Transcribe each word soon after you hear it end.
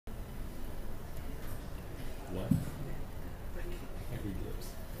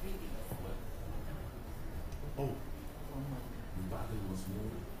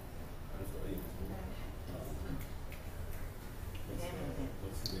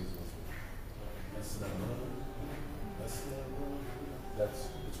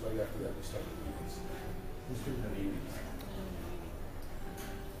right after that we start the meetings. Who's doing the meetings?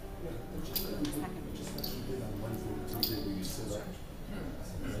 Yeah, just like you did on Wednesday and Tuesday where you sit up.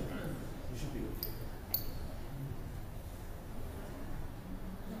 You should be okay.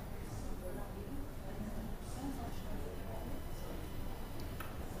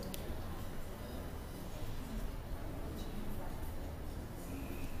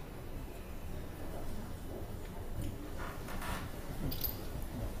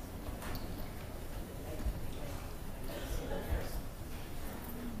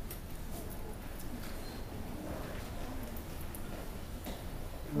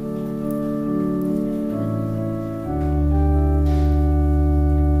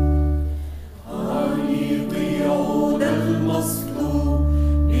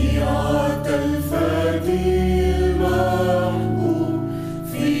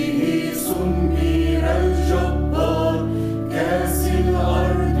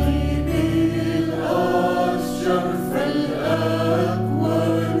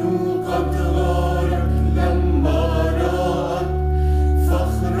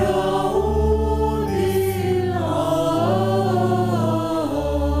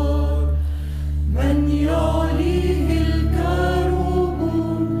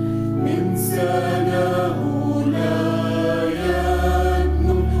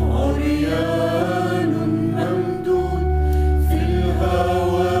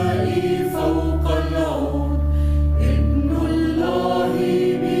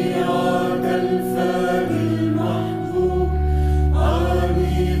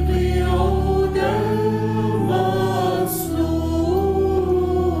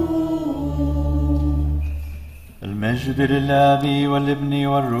 المجد للآب والابن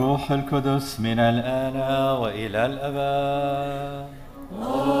والروح القدس من الآن وإلى الأبد.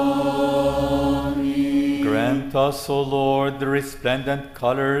 Amen. Grant us, O Lord, the resplendent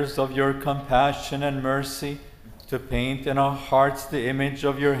colors of your compassion and mercy, to paint in our hearts the image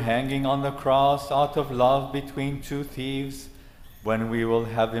of your hanging on the cross out of love between two thieves, when we will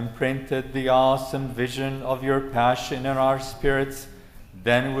have imprinted the awesome vision of your passion in our spirits.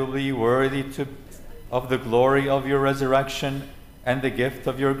 Then we will be worthy of the glory of your resurrection and the gift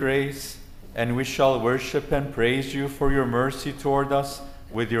of your grace, and we shall worship and praise you for your mercy toward us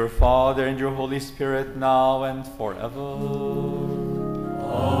with your Father and your Holy Spirit, now and forever.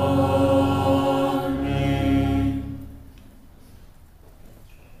 Amen.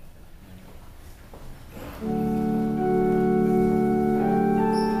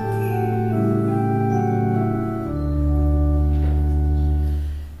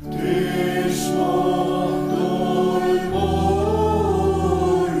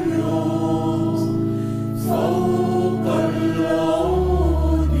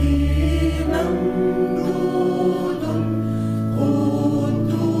 ممدود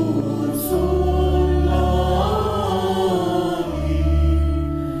قدوس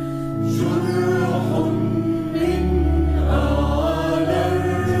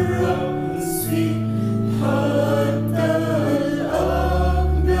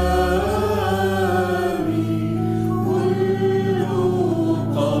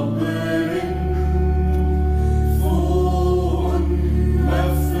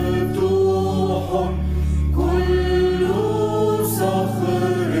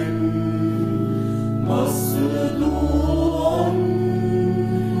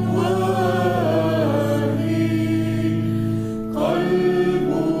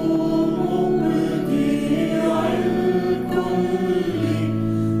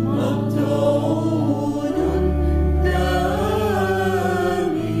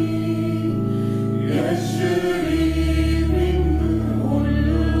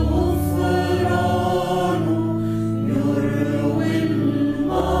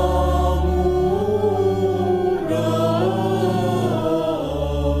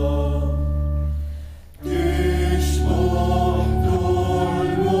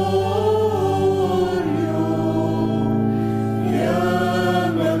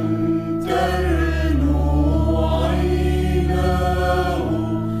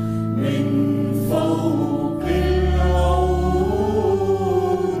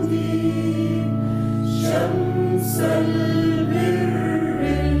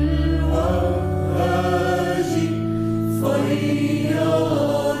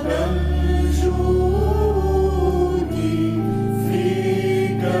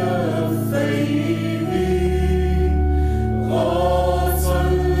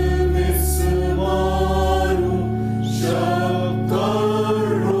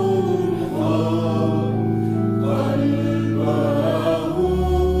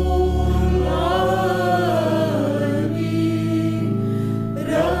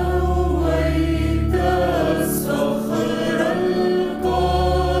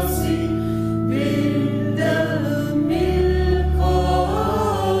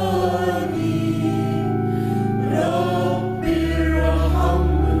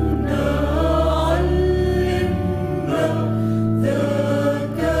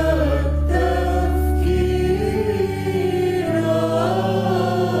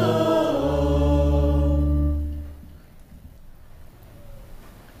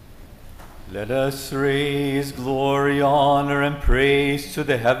Let us raise glory, honor, and praise to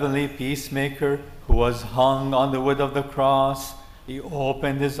the heavenly peacemaker who was hung on the wood of the cross. He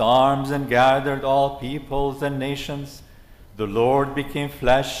opened his arms and gathered all peoples and nations. The Lord became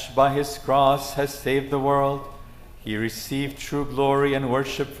flesh, by his cross has saved the world. He received true glory and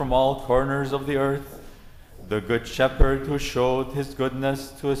worship from all corners of the earth. The good shepherd who showed his goodness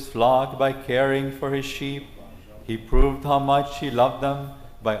to his flock by caring for his sheep, he proved how much he loved them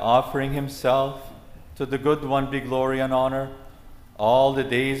by offering himself. To the good one be glory and honor all the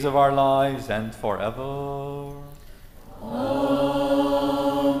days of our lives and forever. Amen.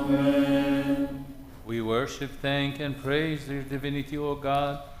 We worship, thank, and praise your divinity, O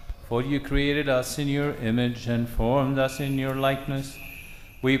God, for you created us in your image and formed us in your likeness.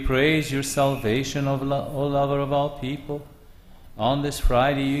 We praise your salvation, O lover of all people. On this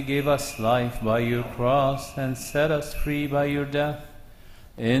Friday you gave us life by your cross and set us free by your death.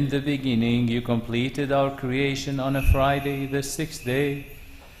 In the beginning you completed our creation on a Friday, the 6th day.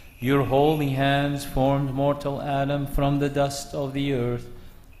 Your holy hands formed mortal Adam from the dust of the earth,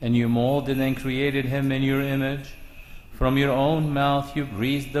 and you molded and created him in your image. From your own mouth you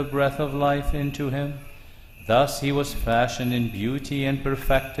breathed the breath of life into him. Thus he was fashioned in beauty and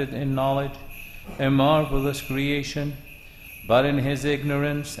perfected in knowledge, a marvelous creation. But in his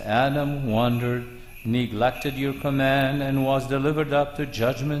ignorance Adam wandered, neglected your command, and was delivered up to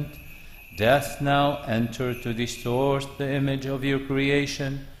judgment. Death now entered to distort the image of your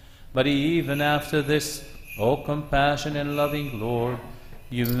creation. But even after this, O compassionate and loving Lord,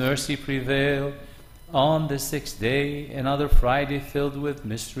 your mercy prevailed. On the 6th day, another Friday filled with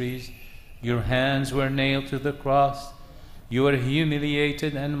mysteries, your hands were nailed to the cross. You were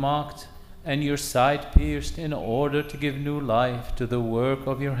humiliated and mocked, and your side pierced in order to give new life to the work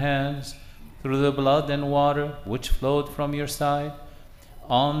of your hands through the blood and water which flowed from your side.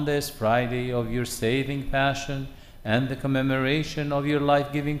 On this Friday of your saving passion and the commemoration of your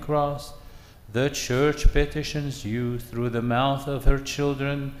life-giving cross, the Church petitions you through the mouth of her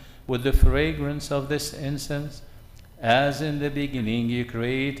children with the fragrance of this incense. As in the beginning you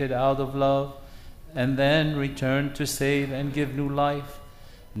created out of love, and then returned to save and give new life,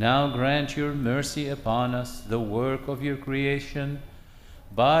 now grant your mercy upon us, the work of your creation.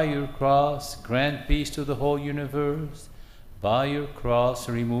 By your cross, grant peace to the whole universe. By your cross,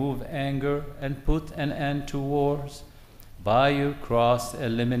 remove anger and put an end to wars. By your cross,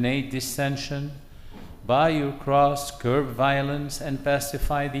 eliminate dissension. By your cross, curb violence and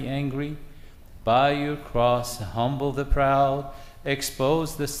pacify the angry. By your cross, humble the proud,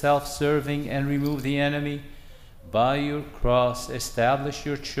 expose the self-serving, and remove the enemy. By your cross, establish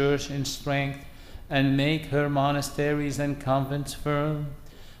your church in strength and make her monasteries and convents firm.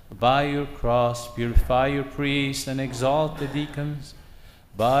 By your cross, purify your priests and exalt the deacons.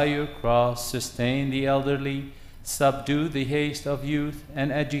 By your cross, sustain the elderly, subdue the haste of youth,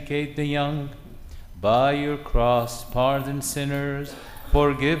 and educate the young. By your cross, pardon sinners,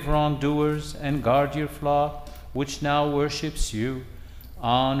 forgive wrongdoers, and guard your flock, which now worships you,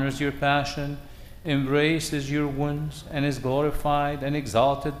 honors your passion, embraces your wounds, and is glorified and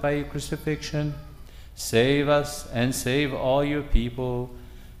exalted by your crucifixion. Save us and save all your people.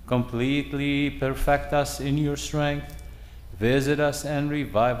 Completely perfect us in your strength. Visit us and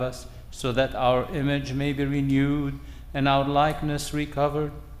revive us, so that our image may be renewed and our likeness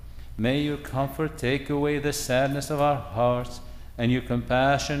recovered. May your comfort take away the sadness of our hearts, and your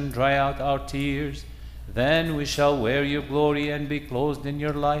compassion dry out our tears. Then we shall wear your glory and be clothed in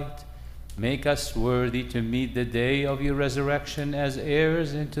your light. Make us worthy to meet the day of your resurrection as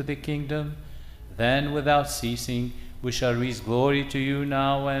heirs into the kingdom. Then, without ceasing, we shall raise glory to you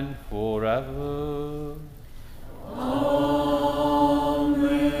now and forever. Amen.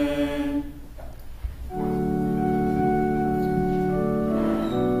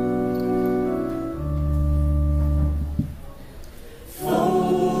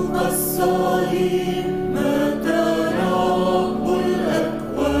 فوق الصليب مات رب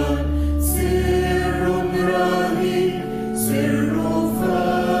الأكوان، سر رهيب، سر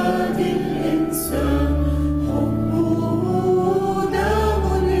فادي الإنسان، حبه دم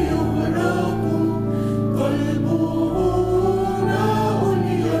يغرق، قلبه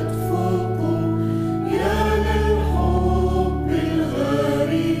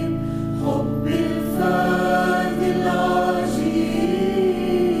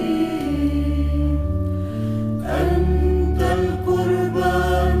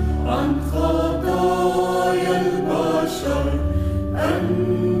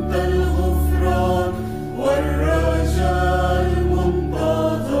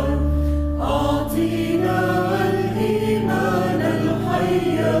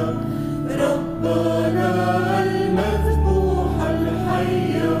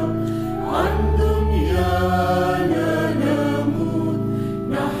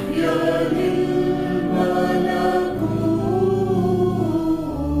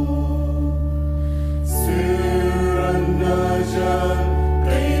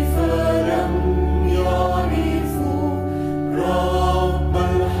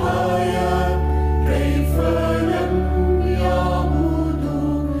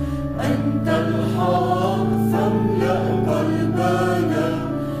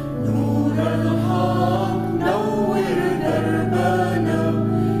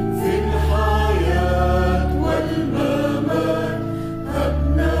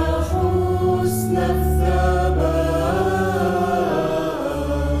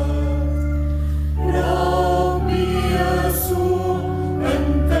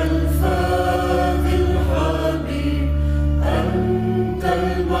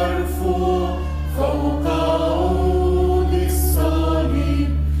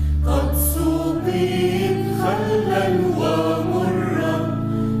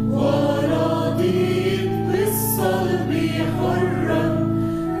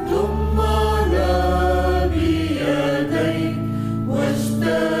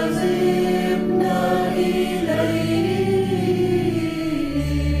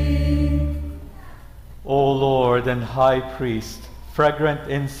Lord and High Priest, fragrant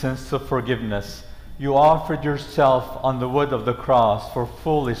incense of forgiveness, you offered yourself on the wood of the cross for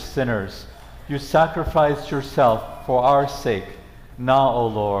foolish sinners. You sacrificed yourself for our sake. Now, O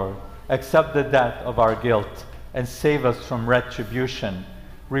Lord, accept the debt of our guilt and save us from retribution.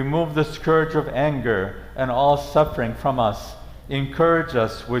 Remove the scourge of anger and all suffering from us. Encourage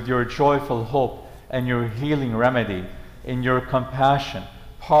us with your joyful hope and your healing remedy. In your compassion,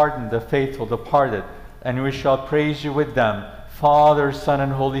 pardon the faithful departed, and we shall praise you with them, Father, Son,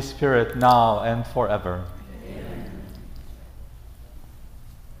 and Holy Spirit, now and forever.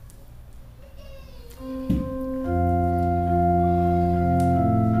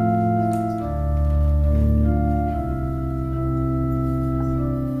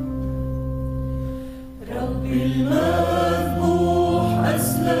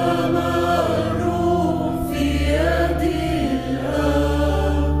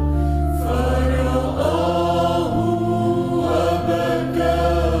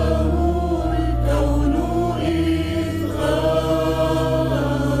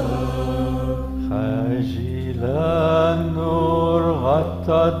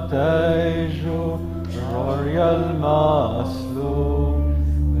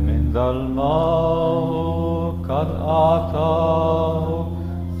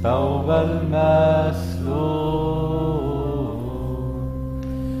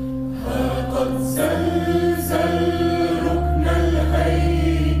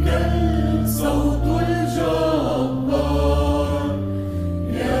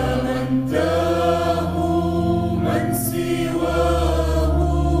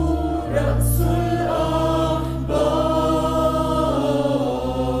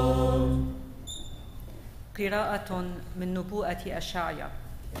 قراءة من نبوءة أشعيا.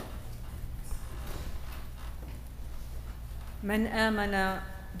 من آمن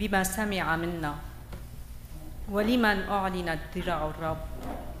بما سمع منا ولمن أعلنت ذراع الرب،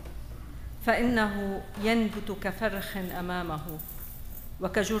 فإنه ينبت كفرخ أمامه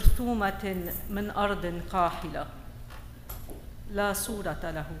وكجرثومة من أرض قاحلة، لا صورة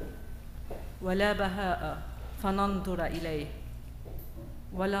له ولا بهاء فننظر إليه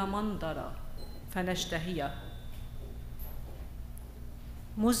ولا منظر فنشتهيه،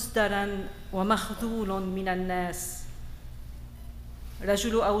 مزدرا ومخذول من الناس،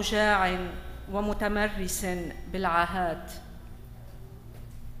 رجل أوجاع ومتمرس بالعاهات،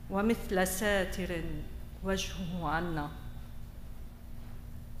 ومثل ساتر وجهه عنا،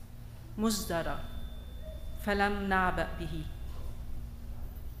 مزدر فلم نعبأ به.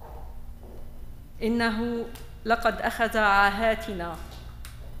 إنه لقد أخذ عاهاتنا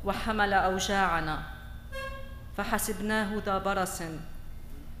وحمل أوجاعنا، فحسبناه ذا برص،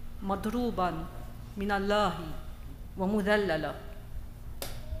 مضروبا من الله ومذللا،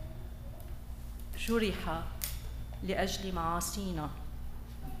 جرح لأجل معاصينا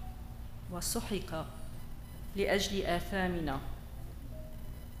وسحق لأجل آثامنا،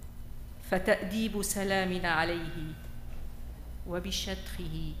 فتأديب سلامنا عليه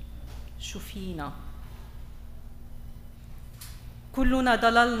وبشدخه شفينا. كلنا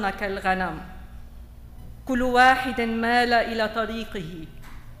ضللنا كالغنم، كل واحد مال إلى طريقه،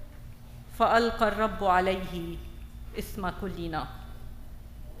 فألقى الرب عليه إثم كلنا.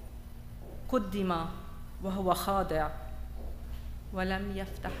 قدم وهو خاضع ولم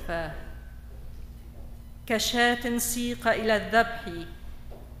يفتح فاه، كشاة سيق إلى الذبح،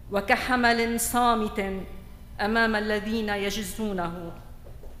 وكحمل صامت أمام الذين يجزونه،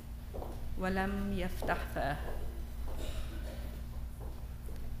 ولم يفتح فاه.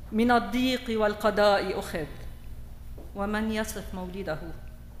 من الضيق والقضاء أخذ، ومن يصف مولده؟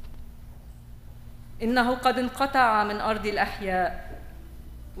 إنه قد انقطع من أرض الأحياء،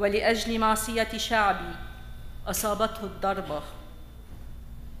 ولأجل معصية شعبي أصابته الضربة،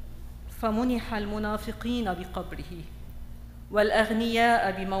 فمنح المنافقين بقبره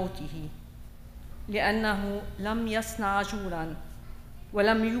والأغنياء بموته، لأنه لم يصنع جورا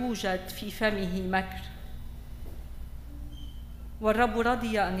ولم يوجد في فمه مكر. والرب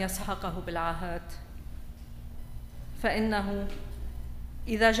رضي أن يسحقه بالعاهات، فإنه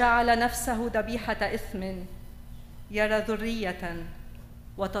إذا جعل نفسه ذبيحة إثم يرى ذرية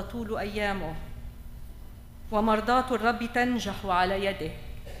وتطول أيامه، ومرضاة الرب تنجح على يده.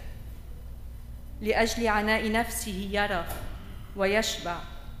 لأجل عناء نفسه يرى ويشبع،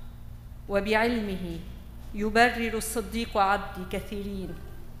 وبعلمه يبرر الصديق عبدي كثيرين،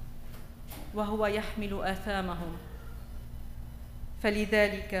 وهو يحمل آثامهم.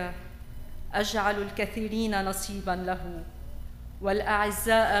 فلذلك أجعل الكثيرين نصيبا له،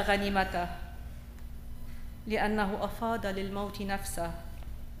 والأعزاء غنيمته، لأنه أفاض للموت نفسه،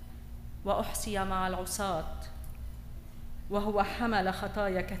 وأحصي مع العصاة وهو حمل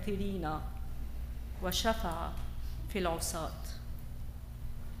خطايا كثيرين وشفع في العصاة.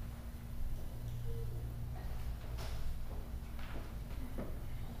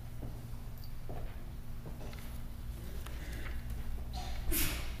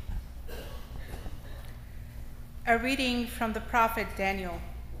 A reading from the prophet Daniel.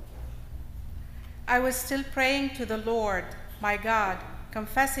 I was still praying to the Lord, my God,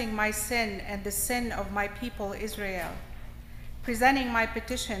 confessing my sin and the sin of my people Israel, presenting my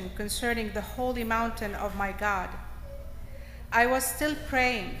petition concerning the holy mountain of my God. I was still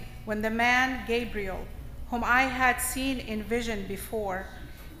praying when the man Gabriel, whom I had seen in vision before,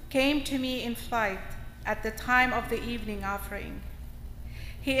 came to me in flight at the time of the evening offering.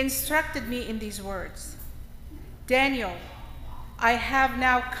 He instructed me in these words: Daniel, I have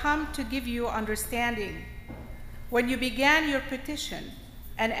now come to give you understanding. When you began your petition,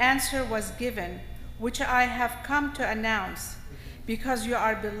 an answer was given, which I have come to announce, because you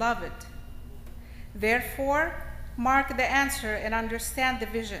are beloved. Therefore, mark the answer and understand the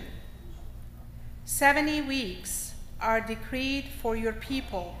vision. 70 weeks are decreed for your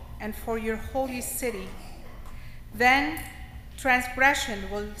people and for your holy city. Then transgression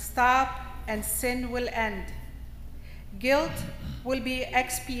will stop and sin will end. Guilt will be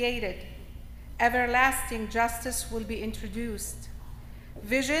expiated. Everlasting justice will be introduced.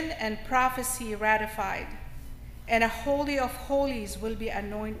 Vision and prophecy ratified. And a Holy of Holies will be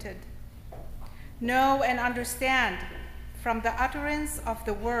anointed. Know and understand from the utterance of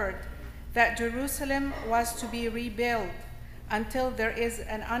the word that Jerusalem was to be rebuilt until there is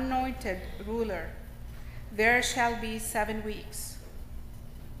an anointed ruler. There shall be 7 weeks.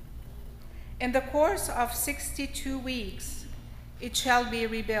 In the course of 62 weeks, it shall be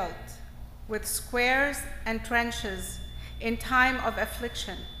rebuilt with squares and trenches in time of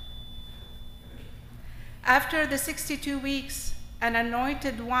affliction. After the 62 weeks, an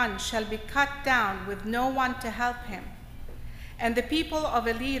anointed one shall be cut down with no one to help him. And the people of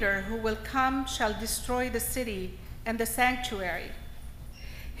a leader who will come shall destroy the city and the sanctuary.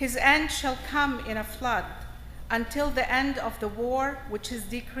 His end shall come in a flood. Until the end of the war which is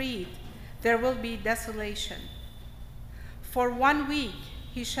decreed, there will be desolation. For 1 week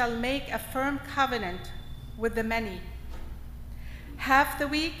he shall make a firm covenant with the many. Half the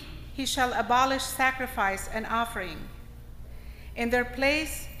week he shall abolish sacrifice and offering. In their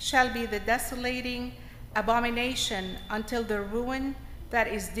place shall be the desolating abomination until the ruin that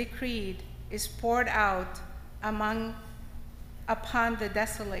is decreed is poured out upon the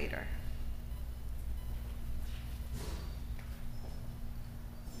desolator.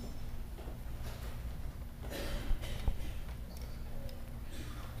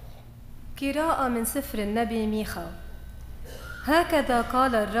 قراءة من سفر النبي ميخا. هكذا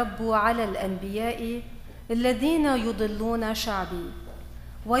قال الرب على الأنبياء الذين يضلون شعبي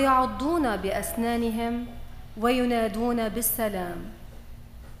ويعضون بأسنانهم وينادون بالسلام،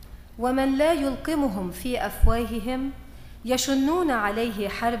 ومن لا يلقمهم في أفواههم يشنون عليه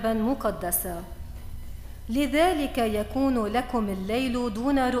حربا مقدسة. لذلك يكون لكم الليل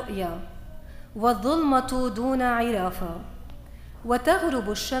دون رؤيا والظلمة دون عرافة،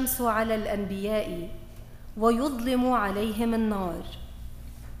 وتغرب الشمس على الأنبياء ويظلم عليهم النار.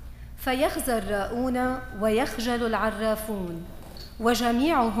 فيخزى الراؤون ويخجل العرافون،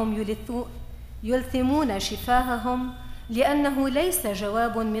 وجميعهم يلثمون شفاههم، لأنه ليس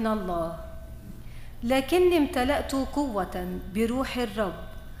جواب من الله. لكني امتلأت قوة بروح الرب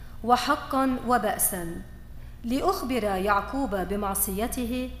وحقا وبأسا، لأخبر يعقوب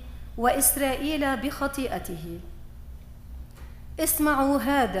بمعصيته وإسرائيل بخطيئته. اسمعوا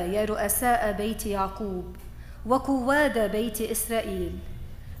هذا يا رؤساء بيت يعقوب وقواد بيت إسرائيل،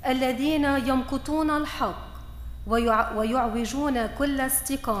 الذين يمقتون الحق ويعوجون كل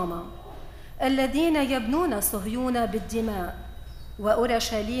استقامة، الذين يبنون صهيون بالدماء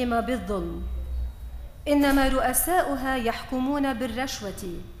وأورشليم بالظلم. إنما رؤساؤها يحكمون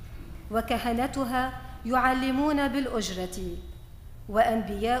بالرشوة، وكهنتها يعلمون بالأجرة،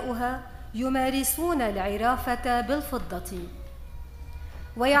 وأنبياؤها يمارسون العرافة بالفضة،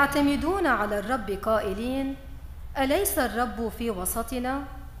 ويعتمدون على الرب قائلين: أليس الرب في وسطنا؟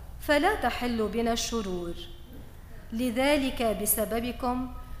 فلا تحل بنا الشرور. لذلك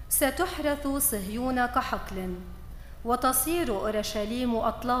بسببكم ستحرث صهيون كحقل، وتصير أورشليم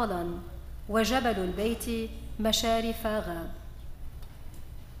أطلالا، وجبل البيت مشارف غاب.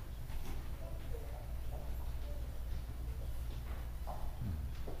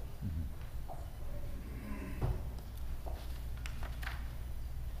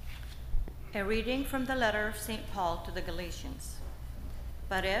 A reading from the letter of St. Paul to the Galatians.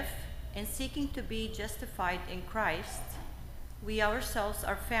 But if, in seeking to be justified in Christ, we ourselves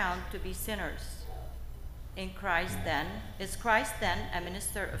are found to be sinners. Is Christ then a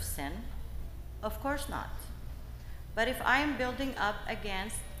minister of sin? Of course not. But if I am building up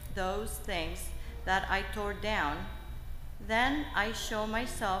against those things that I tore down, then I show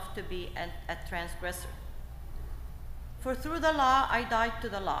myself to be a transgressor. For through the law I died to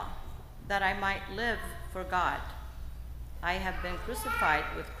the law, that I might live for God. I have been crucified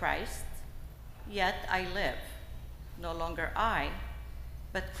with Christ, yet I live. No longer I,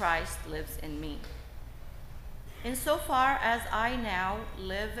 but Christ lives in me. Insofar as I now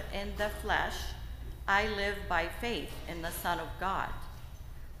live in the flesh, I live by faith in the Son of God,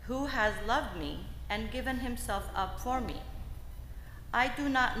 who has loved me and given himself up for me. I do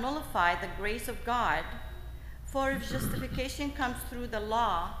not nullify the grace of God, for if justification comes through the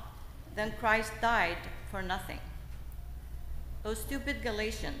law, then Christ died for nothing. O stupid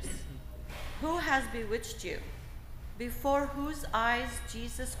Galatians, who has bewitched you, before whose eyes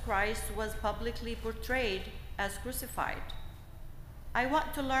Jesus Christ was publicly portrayed as crucified? I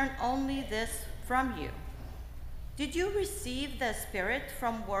want to learn only this from you. Did you receive the Spirit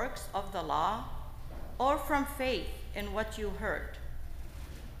from works of the law, or from faith in what you heard?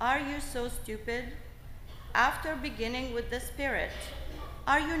 Are you so stupid? After beginning with the Spirit,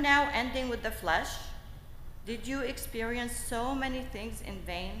 are you now ending with the flesh? Did you experience so many things in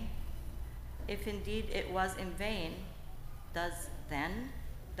vain? If indeed it was in vain, does then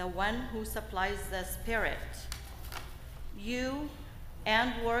the one who supplies the Spirit you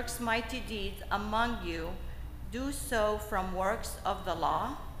and works mighty deeds among you do so from works of the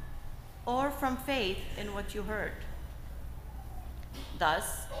law, or from faith in what you heard?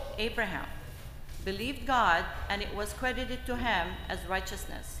 Thus Abraham believed God, and it was credited to him as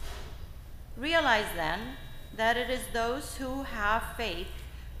righteousness. Realize then that it is those who have faith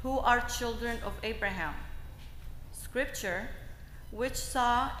who are children of Abraham. Scripture, which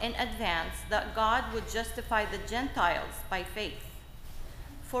saw in advance that God would justify the Gentiles by faith,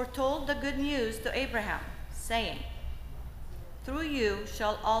 foretold the good news to Abraham, saying, "Through you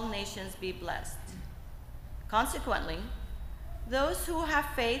shall all nations be blessed." Consequently, those who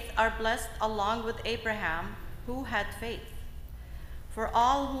have faith are blessed along with Abraham, who had faith. For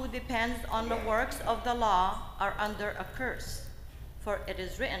all who depend on the works of the law are under a curse. For it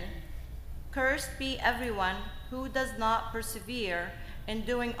is written, "Cursed be everyone who does not persevere in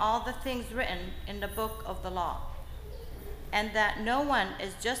doing all the things written in the book of the law," and that no one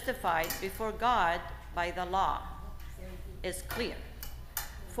is justified before God by the law is clear.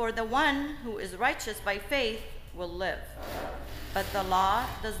 For the one who is righteous by faith will live. But the law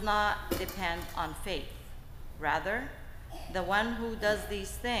does not depend on faith. Rather, the one who does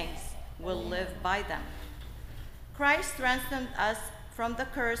these things will live by them. Christ ransomed us from the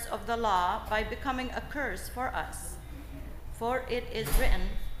curse of the law by becoming a curse for us. For it is written,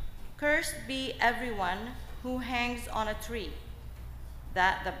 "Cursed be everyone who hangs on a tree,"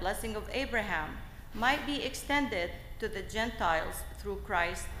 that the blessing of Abraham might be extended to the Gentiles through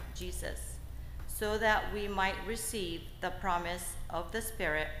Christ Jesus, so that we might receive the promise of the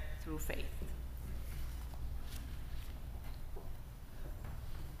Spirit through faith.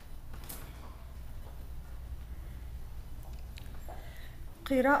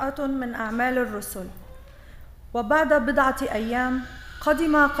 قراءة من أعمال الرسل. وبعد بضعة أيام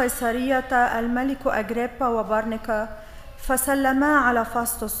قدم قيصرية الملك أغريبا وبرنيكا فسلما على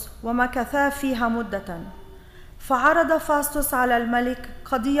فاستوس ومكثا فيها مدة. فعرض فاستوس على الملك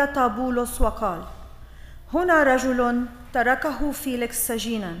قضية بولس وقال: هنا رجل تركه فيليكس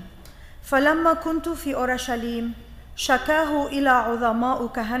سجينا، فلما كنت في أورشليم شكاه إلى عظماء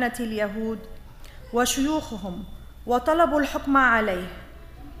كهنة اليهود وشيوخهم وطلبوا الحكم عليه.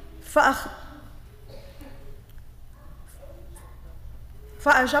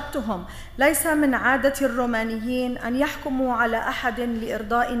 فأجبتهم: ليس من عادة الرومانيين أن يحكموا على أحد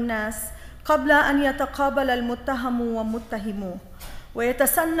لإرضاء الناس قبل أن يتقابل المتهم ومتهموه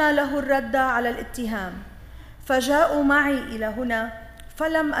ويتسنى له الرد على الاتهام. فجاءوا معي إلى هنا،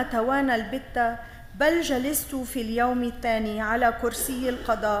 فلم أتوانى البت، بل جلست في اليوم الثاني على كرسي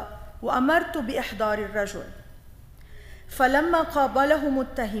القضاء وأمرت بإحضار الرجل. فلما قابله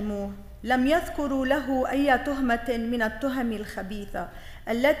متهموه لم يذكروا له أي تهمة من التهم الخبيثة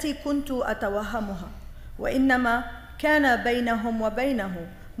التي كنت أتوهمها، وإنما كان بينهم وبينه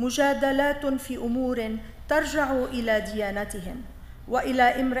مجادلات في أمور ترجع إلى ديانتهم وإلى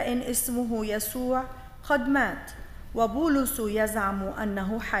امرئ اسمه يسوع قد مات وبولس يزعم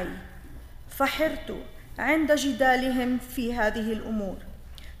أنه حي. فحرت عند جدالهم في هذه الأمور،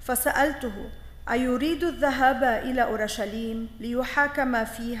 فسألته: أيريد الذهاب إلى أورشليم ليحاكم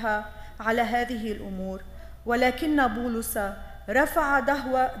فيها على هذه الأمور؟ ولكن بولس رفع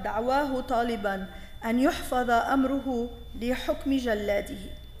دعواه طالبا أن يحفظ أمره لحكم جلاده،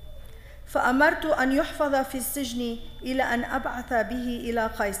 فأمرت أن يحفظ في السجن إلى أن أبعث به إلى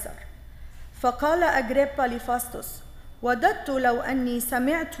قيصر. فقال أغريبا لفاستوس: وددت لو أني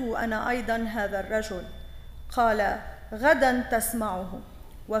سمعت أنا أيضا هذا الرجل. قال: غدا تسمعه.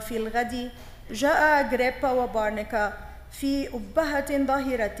 وفي الغد جاء أغريبا وبرنيكا في أبهة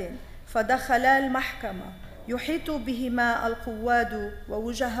ظاهرة، فدخلا المحكمة يحيط بهما القواد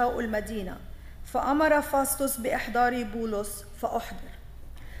ووجهاء المدينة. فأمر فاستوس بإحضار بولس فأحضر.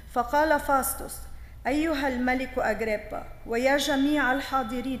 فقال فاستوس: أيها الملك أغريبا ويا جميع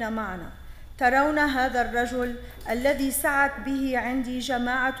الحاضرين معنا، ترون هذا الرجل الذي سعت به عندي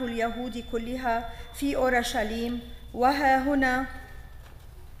جماعة اليهود كلها في أورشليم، وها هنا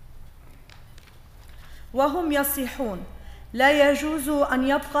وهم يصيحون: لا يجوز أن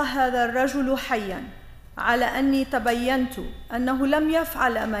يبقى هذا الرجل حيا، على أني تبينت أنه لم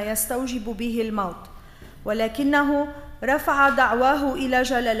يفعل ما يستوجب به الموت، ولكنه رفع دعواه إلى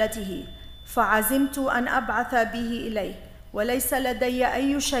جلالته، فعزمت أن أبعث به إليه، وليس لدي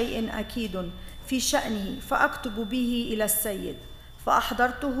أي شيء أكيد في شأنه فأكتب به إلى السيد.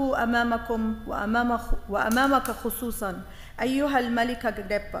 فأحضرته أمامكم وأمامك خصوصا أيها الملك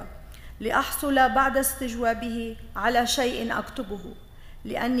أغريبا، لأحصل بعد استجوابه على شيء أكتبه،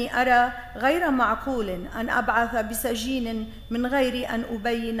 لأني أرى غير معقول أن أبعث بسجين من غير أن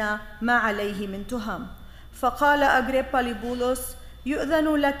أبين ما عليه من تهم. فقال أغريبا لبولس: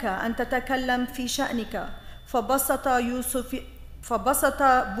 يؤذن لك أن تتكلم في شأنك. فبسط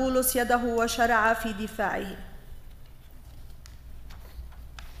بولس يده وشرع في دفاعه.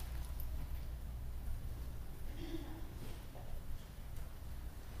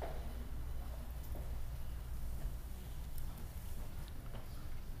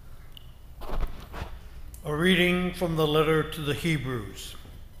 A reading from the letter to the Hebrews.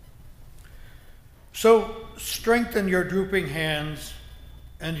 So strengthen your drooping hands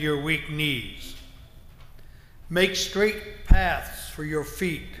and your weak knees. Make straight paths for your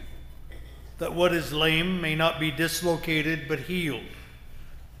feet, that what is lame may not be dislocated but healed.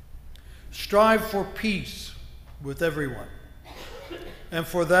 Strive for peace with everyone, and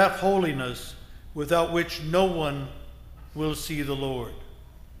for that holiness without which no one will see the Lord.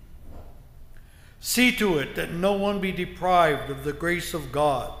 See to it that no one be deprived of the grace of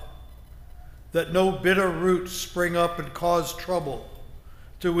God, that no bitter roots spring up and cause trouble,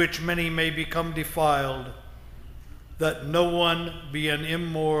 to which many may become defiled, that no one be an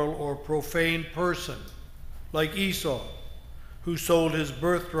immoral or profane person, like Esau, who sold his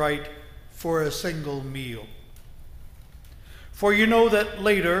birthright for a single meal. For you know that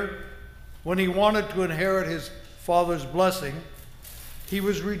later, when he wanted to inherit his father's blessing, he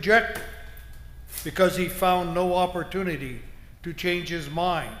was rejected, because he found no opportunity to change his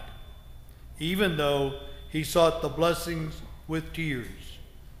mind, even though he sought the blessings with tears.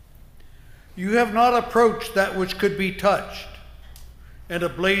 You have not approached that which could be touched, and a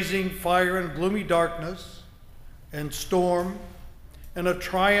blazing fire and gloomy darkness, and storm, and a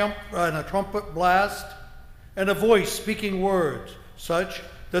trumpet blast, and a voice speaking words, such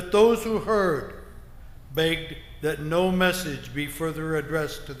that those who heard begged that no message be further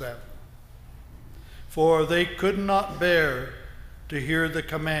addressed to them. For they could not bear to hear the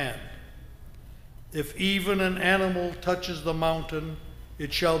command, if even an animal touches the mountain,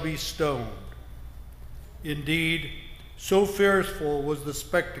 it shall be stoned. Indeed, so fearful was the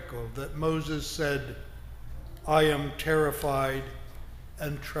spectacle that Moses said, I am terrified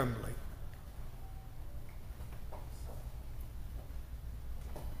and trembling.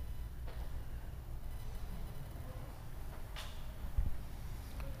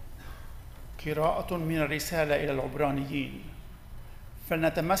 قراءة من الرسالة إلى العبرانيين.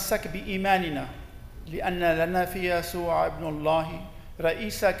 فلنتمسك بإيماننا، لأن لنا في يسوع ابن الله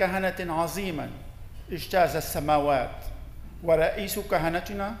رئيس كهنة عظيما اجتاز السماوات، ورئيس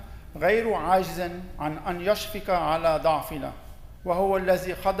كهنتنا غير عاجز عن أن يشفق على ضعفنا، وهو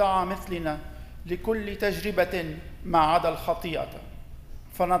الذي خضع مثلنا لكل تجربة ما عدا الخطيئة،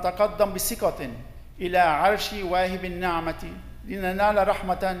 فنتقدم بثقة إلى عرش واهب النعمة لننال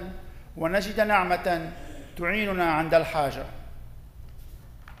رحمة ونجد نعمة تعيننا عند الحاجة.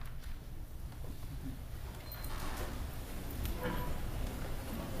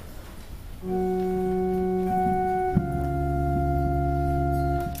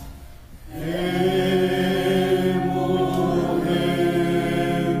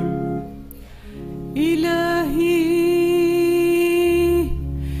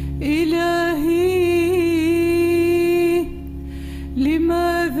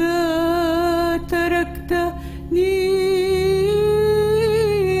 لماذا تركتني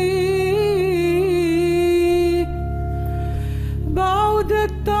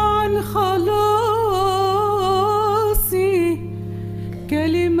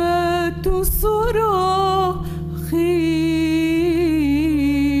كلمات صراخي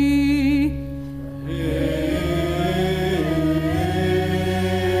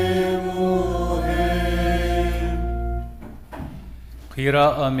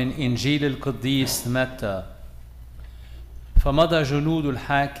قراءة من إنجيل القديس متى. فمضى جنود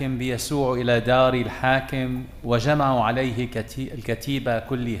الحاكم بيسوع إلى دار الحاكم وجمعوا عليه الكتيبة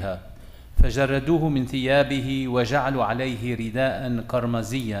كلها، فجردوه من ثيابه وجعلوا عليه رداء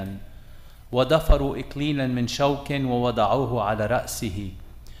قرمزيا وضفروا إكليلا من شوك ووضعوه على رأسه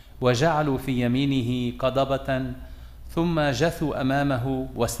وجعلوا في يمينه قضبة، ثم جثوا أمامه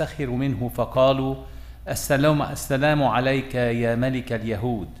وسخروا منه فقالوا: السلام عليك يا ملك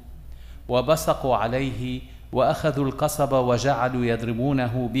اليهود. وبصقوا عليه وأخذوا القصبة وجعلوا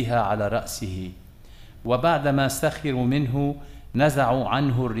يضربونه بها على رأسه. وبعدما سخروا منه نزعوا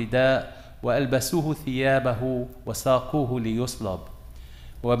عنه الرداء وألبسوه ثيابه وساقوه ليصلب.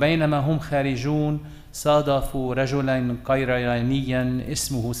 وبينما هم خارجون صادفوا رجلا قيروانيا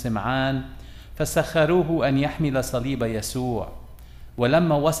اسمه سمعان، فسخروه أن يحمل صليب يسوع.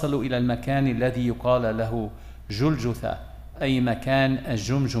 ولما وصلوا إلى المكان الذي يقال له جلجثة، أي مكان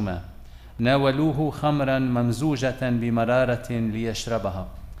الجمجمة، ناولوه خمرا ممزوجة بمرارة ليشربها،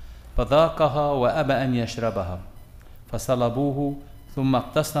 فذاقها وأبى أن يشربها. فصلبوه ثم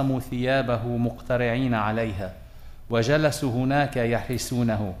اقتسموا ثيابه مقترعين عليها، وجلسوا هناك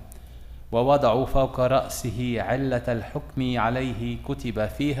يحرسونه. ووضعوا فوق رأسه علة الحكم عليه كتب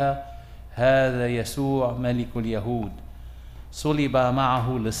فيها: هذا يسوع ملك اليهود. صلب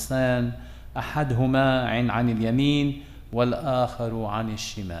معه لصان، أحدهما عن اليمين والآخر عن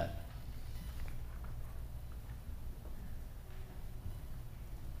الشمال.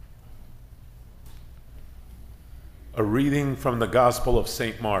 A reading from the Gospel of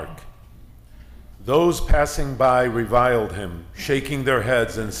St. Mark. Those passing by reviled him, shaking their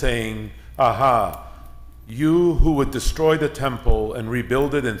heads and saying, "Aha, you who would destroy the temple and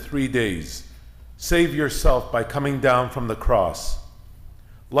rebuild it in 3 days, save yourself by coming down from the cross."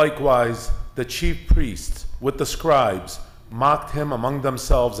 Likewise, the chief priests with the scribes mocked him among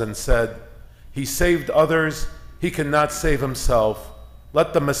themselves and said, "He saved others, he cannot save himself. Let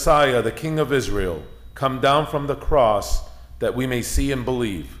the Messiah, the King of Israel, come down from the cross that we may see and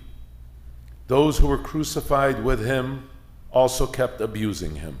believe." Those who were crucified with him also kept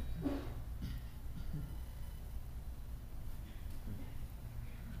abusing him.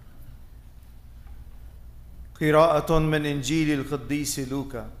 قراءة من إنجيل القديس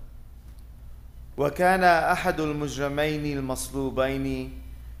لوقا. وكان أحد المجرمين المصلوبين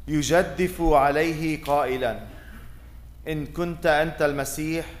يجدف عليه قائلا: إن كنت أنت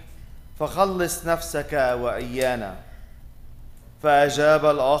المسيح فخلص نفسك وإيانا. فأجاب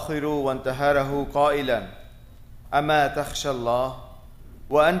الآخر وانتهره قائلا: أما تخشى الله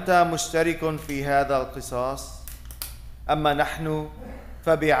وأنت مشترك في هذا القصاص؟ أما نحن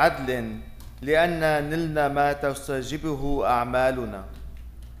فبعدل، لأن نلنا ما تستوجبه أعمالنا،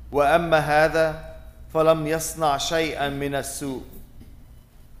 وأما هذا فلم يصنع شيئا من السوء.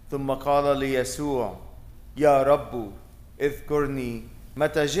 ثم قال ليسوع: يا رب اذكرني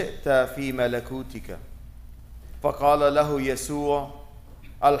متى جئت في ملكوتك. فقال له يسوع: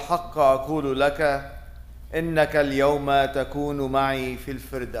 الحق أقول لك إنك اليوم تكون معي في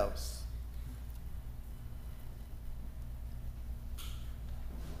الفردوس.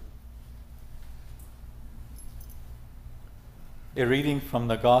 A reading from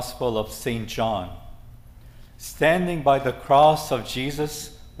the Gospel of St. John. Standing by the cross of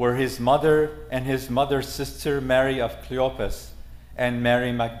Jesus were his mother and his mother's sister Mary of Cleopas and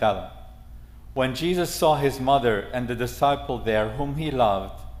Mary Magdalene. When Jesus saw his mother and the disciple there whom he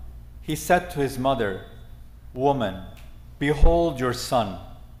loved, he said to his mother, "Woman, behold your son."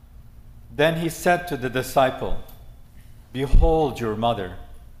 Then he said to the disciple, "Behold your mother."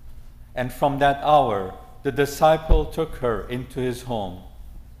 And from that hour, the disciple took her into his home.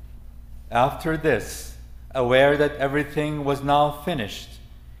 After this, aware that everything was now finished,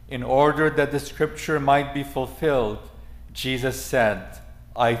 in order that the scripture might be fulfilled, Jesus said,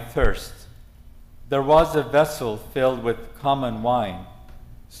 "I thirst." There was a vessel filled with common wine.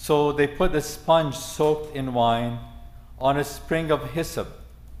 So they put a sponge soaked in wine on a sprig of hyssop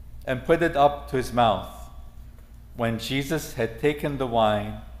and put it up to his mouth. When Jesus had taken the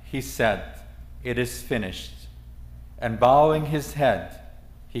wine, he said, "It is finished." And bowing his head,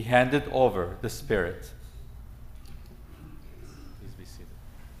 he handed over the Spirit. Please be seated.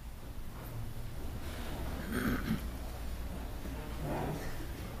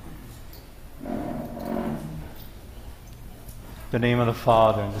 In the name of the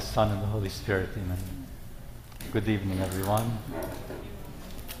Father, and the Son, and the Holy Spirit, amen. Good evening, everyone.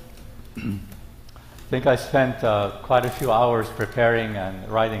 I think I spent quite a few hours preparing and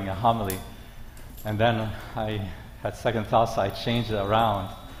writing a homily. And then I had second thoughts, I changed it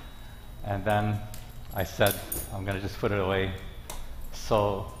around. And then I said, I'm going to just put it away.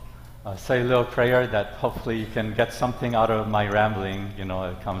 So say a little prayer that hopefully you can get something out of my rambling,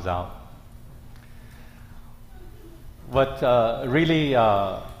 it comes out. What really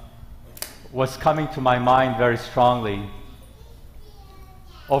was coming to my mind very strongly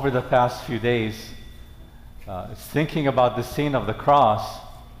over the past few days is thinking about the scene of the cross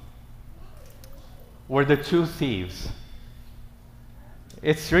were the two thieves.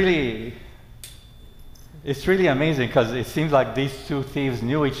 It's really amazing because it seems like these two thieves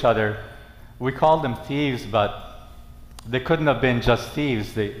knew each other. We called them thieves, but they couldn't have been just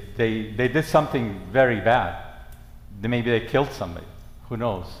thieves. They did something very bad. Maybe they killed somebody. Who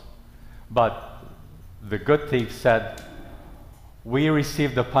knows? But the good thief said, we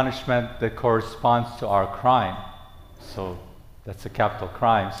received the punishment that corresponds to our crime. So that's a capital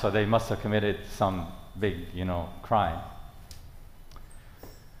crime. So they must have committed some big, crime.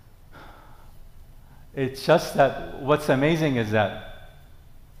 It's just that what's amazing is that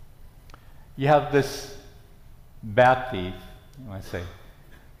you have this bad thief, I say.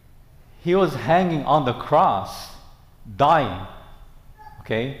 He was hanging on the cross, dying.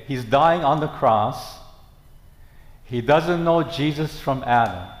 Okay? He's dying on the cross. He doesn't know Jesus from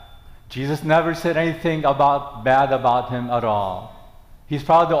Adam. Jesus never said anything bad about him at all. He's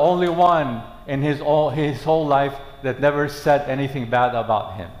probably the only one in his whole life that never said anything bad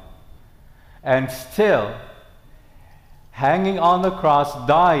about him. And still, hanging on the cross,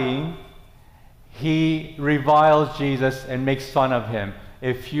 dying, he reviles Jesus and makes fun of him.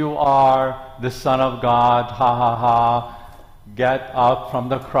 If you are the Son of God, ha ha ha, get up from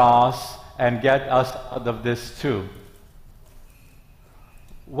the cross and get us out of this too.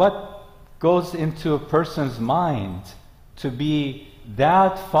 What goes into a person's mind to be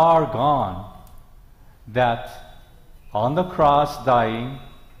that far gone that on the cross dying,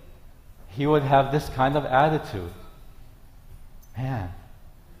 he would have this kind of attitude? Man.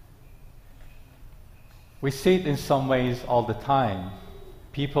 We see it in some ways all the time.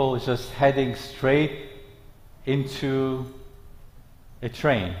 People just heading straight into a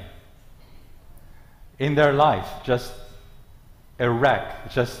train. In their life, just a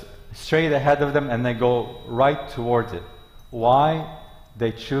wreck, just straight ahead of them, and they go right towards it. Why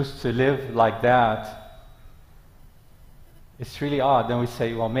they choose to live like that? It's really odd. Then we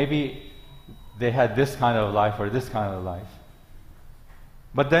say, well, maybe they had this kind of life or this kind of life.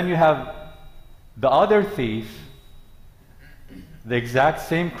 But then you have the other thief, the exact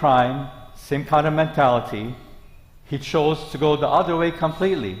same crime, same kind of mentality. He chose to go the other way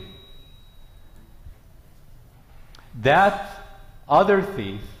completely. That other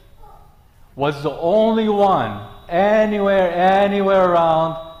thief was the only one anywhere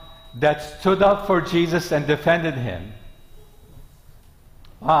around that stood up for Jesus and defended him.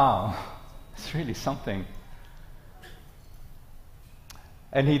 Wow, it's really something.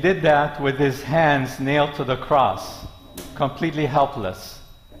 And he did that with his hands nailed to the cross, completely helpless.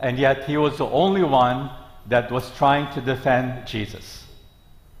 And yet he was the only one that was trying to defend Jesus.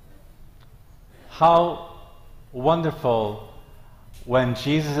 How wonderful when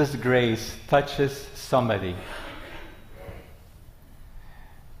Jesus' grace touches somebody.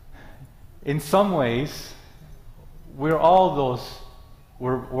 In some ways, we're all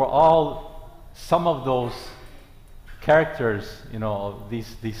some of those characters,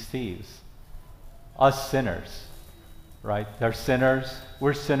 these thieves. Us sinners, right? They're sinners.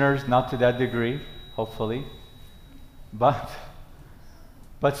 We're sinners, not to that degree, hopefully. But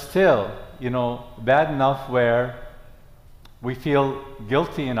still, bad enough where we feel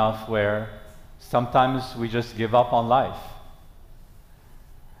guilty enough where sometimes we just give up on life.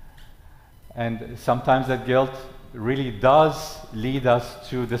 And sometimes that guilt really does lead us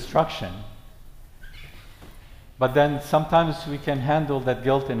to destruction. But then sometimes we can handle that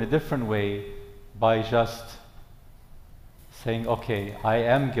guilt in a different way by just saying, okay, I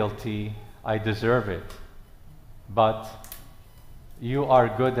am guilty, I deserve it, but you are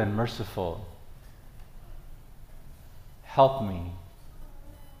good and merciful. Help me.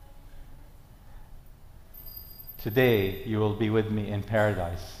 Today you will be with me in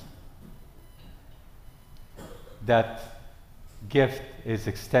paradise. That gift is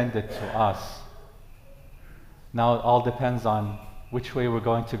extended to us. Now it all depends on which way we're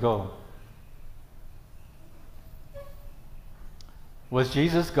going to go. Was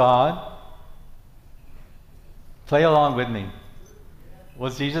Jesus God? Play along with me.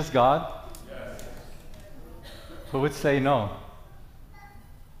 Was Jesus God? Yes. Who would say no?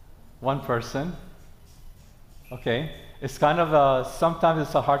 One person. Okay. It's kind of sometimes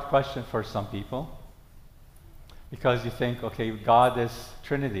it's a hard question for some people. Because you think, okay, God is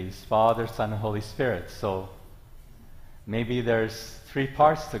Trinity, Father, Son, and Holy Spirit. So maybe there's 3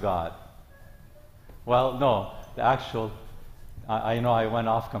 parts to God. Well, no. The actual, I know I went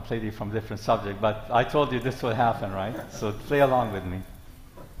off completely from a different subject, but I told you this would happen, right? So play along with me.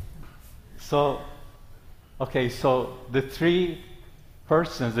 So, okay, so the 3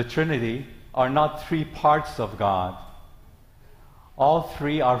 persons, the Trinity, are not 3 parts of God. All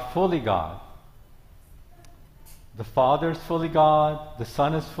 3 are fully God. The Father is fully God, the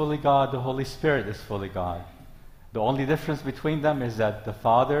Son is fully God, the Holy Spirit is fully God. The only difference between them is that the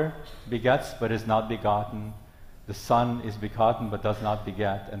Father begets but is not begotten, the Son is begotten but does not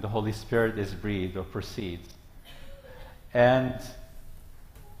beget, and the Holy Spirit is breathed or proceeds. And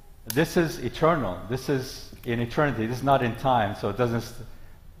this is eternal. This is in eternity. This is not in time, so it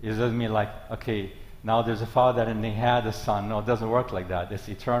doesn't mean like, okay, now there's a Father and he had a Son. No, it doesn't work like that. It's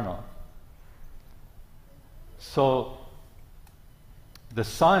eternal. So, the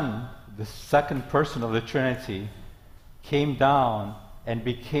Son, the second person of the Trinity, came down and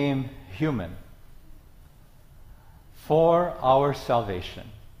became human for our salvation,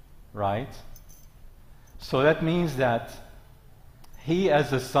 right? So that means that he, as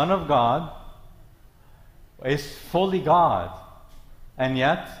the Son of God, is fully God, and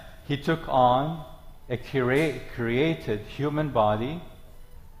yet he took on a created human body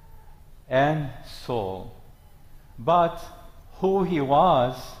and soul. But who he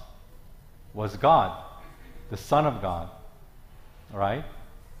was God, the Son of God. Right?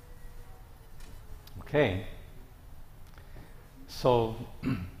 Okay. So,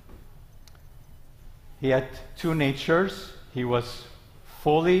 he had 2 natures. He was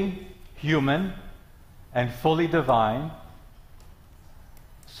fully human and fully divine.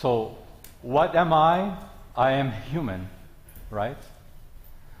 So, what am I? I am human. Right?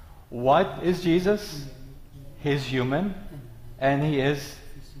 What is Jesus? He's human, and he is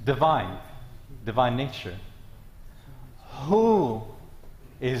divine nature. Who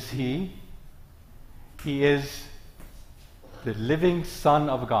is he? He is the living Son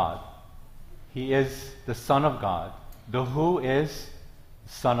of God. He is the Son of God. The who is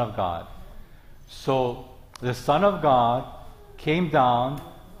Son of God. So the Son of God came down,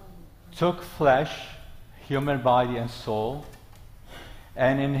 took flesh, human body and soul,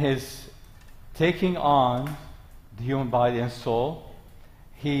 and in his taking on the human body and soul,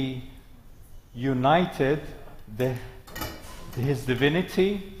 he united his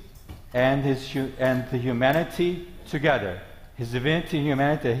divinity and the humanity together. His divinity and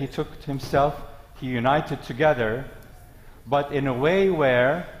humanity, he took himself, he united together, but in a way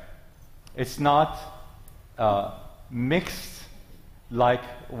where it's not mixed like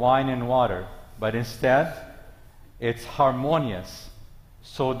wine and water, but instead it's harmonious.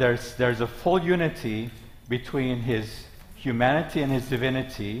 So there's a full unity between his humanity and his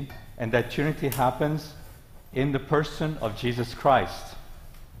divinity, and that unity happens in the person of Jesus Christ.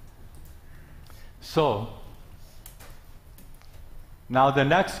 So, now the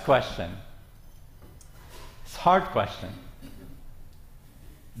next question. It's a hard question.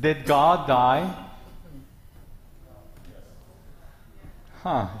 Did God die?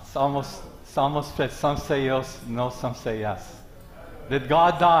 It's almost fit. Some say yes, no, some say yes. Did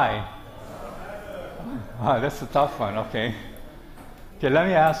God die? That's a tough one, okay. Okay, let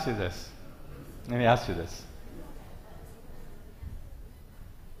me ask you this.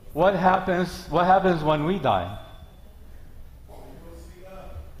 What happens when we die?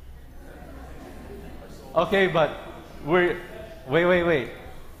 Okay, but wait.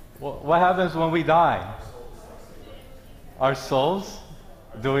 What happens when we die? Our souls?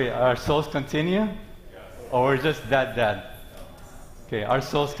 Our souls continue? Or we're just dead? Okay, our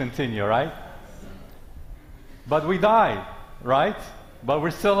souls continue, right? But we died, right? But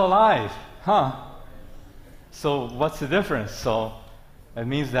we're still alive, So what's the difference? So it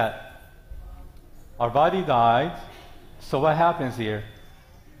means that our body died. So what happens here?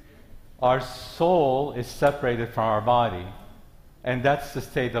 Our soul is separated from our body. And that's the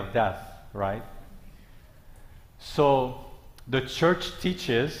state of death, right? So the church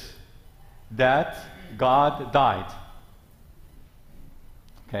teaches that God died.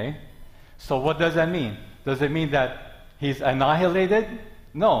 Okay? So what does that mean? Does it mean that he's annihilated?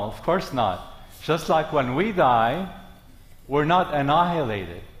 No, of course not. Just like when we die, we're not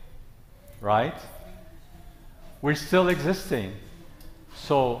annihilated, right? We're still existing.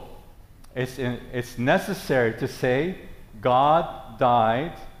 So it's necessary to say God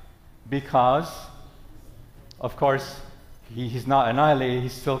died because, of course, he's not annihilated.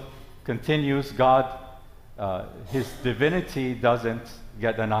 He's still continues. God, his divinity doesn't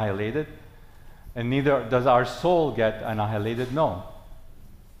get annihilated, and neither does our soul get annihilated, no.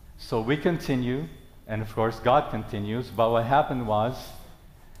 So we continue, and of course God continues, but what happened was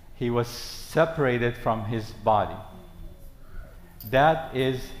he was separated from his body. That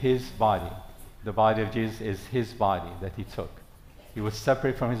is his body. The body of Jesus is his body that he took. He was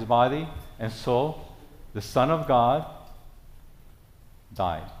separated from his body, and so the Son of God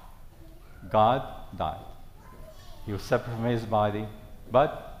died. God died. He was separate from his body,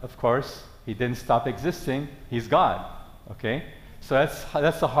 but of course, he didn't stop existing. He's God, okay? So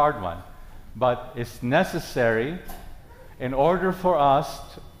that's a hard one. But it's necessary, in order for us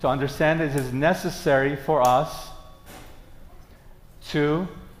to understand it is necessary for us to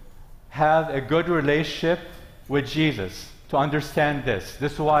have a good relationship with Jesus, to understand this.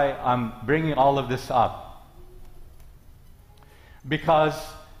 This is why I'm bringing all of this up. Because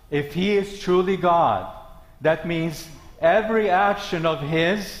if he is truly God, that means every action of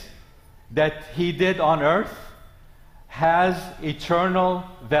his that he did on earth has eternal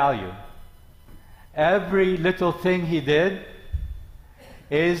value. Every little thing he did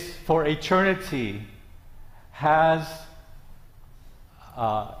is for eternity, has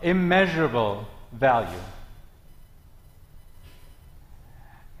immeasurable value.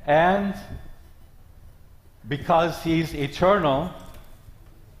 And because he's eternal,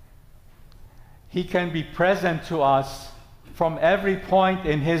 he can be present to us from every point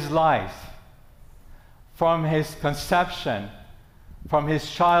in his life, from his conception, from his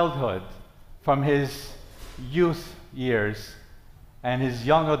childhood, from his youth years, and his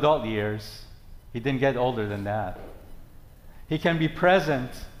young adult years. He didn't get older than that. He can be present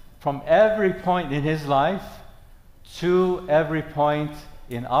from every point in his life to every point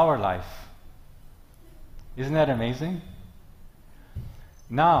in our life. Isn't that amazing?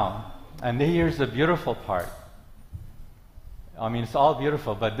 Now, and here's the beautiful part. I mean, it's all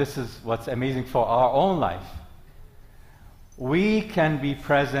beautiful, but this is what's amazing for our own life. We can be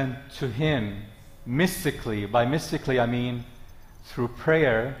present to him mystically. By mystically, I mean through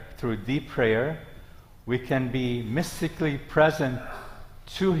prayer, through deep prayer. We can be mystically present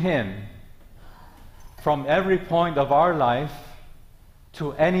to him from every point of our life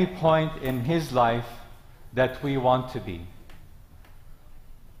to any point in his life that we want to be.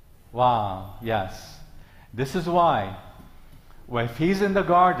 Wow, yes. This is why, if he's in the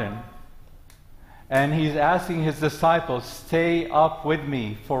garden and he's asking his disciples, stay up with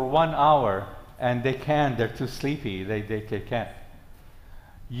me for 1 hour, and they can't, they're too sleepy, they can't.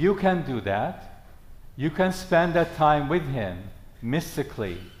 You can do that. You can spend that time with him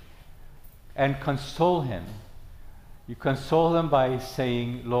mystically and console him. You console him by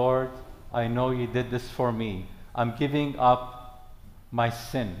saying, Lord, I know you did this for me. I'm giving up my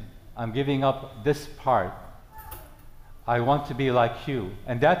sin. I'm giving up this part. I want to be like you.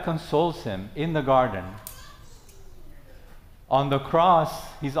 And that consoles him in the garden. On the cross,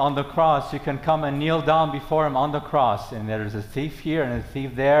 he's on the cross. You can come and kneel down before him on the cross. And there's a thief here and a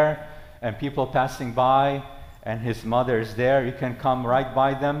thief there, and people passing by, and his mother is there. You can come right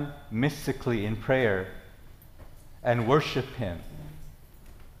by them mystically in prayer and worship him.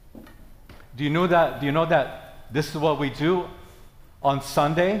 Do you know that this is what we do on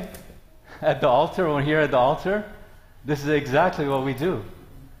Sunday at the altar, when we're here at the altar? This is exactly what we do.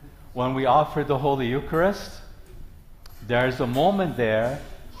 When we offer the Holy Eucharist, there's a moment there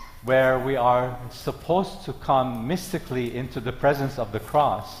where we are supposed to come mystically into the presence of the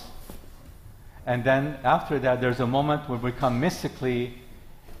cross. And then after that, there's a moment where we come mystically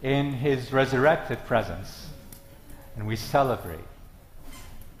in his resurrected presence. And we celebrate.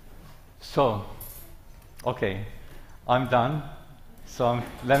 So, okay, I'm done. So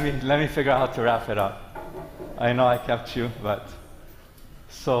let me figure out how to wrap it up. I know I kept you, but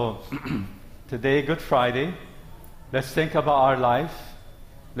so today, Good Friday, let's think about our life.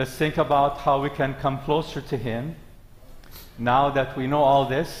 Let's think about how we can come closer to him. Now that we know all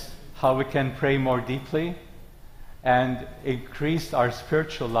this, how we can pray more deeply and increase our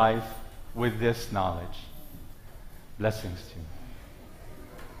spiritual life with this knowledge. Blessings to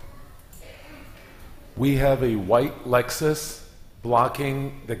you. We have a white Lexus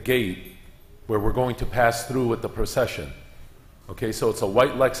blocking the gate where we're going to pass through with the procession. Okay, so it's a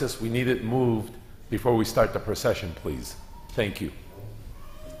white Lexus. We need it moved before we start the procession, please. Thank you.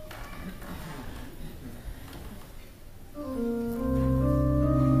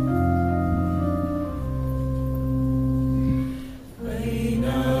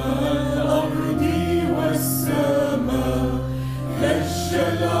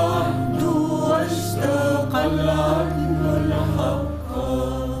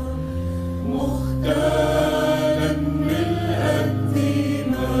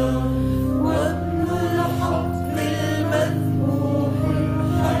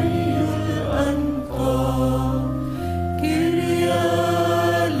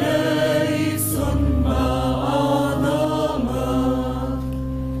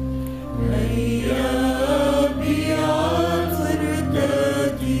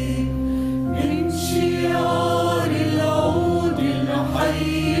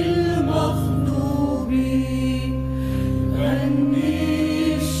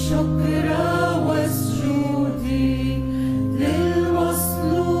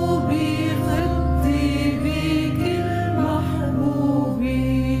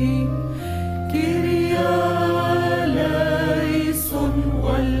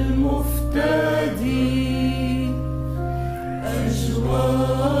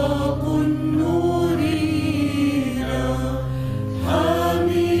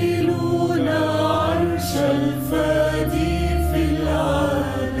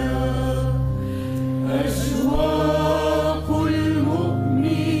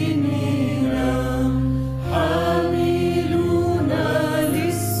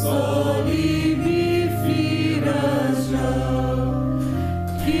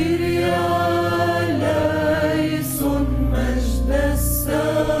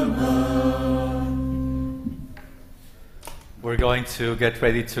 going to get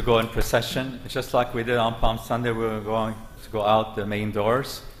ready to go in procession. Just like we did on Palm Sunday, we were going to go out the main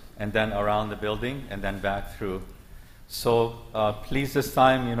doors and then around the building and then back through. So please this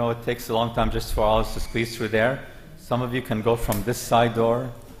time, it takes a long time just for all us to squeeze through there. Some of you can go from this side door.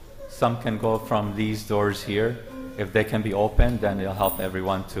 Some can go from these doors here. If they can be opened, then it'll help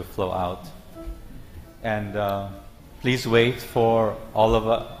everyone to flow out. And please wait for all of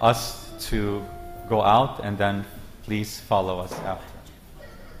us to go out, and then please follow us after.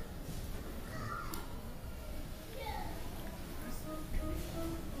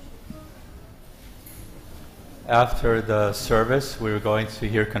 After the service, we're going to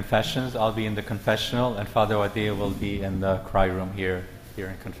hear confessions. I'll be in the confessional, and Father Wadia will be in the cry room here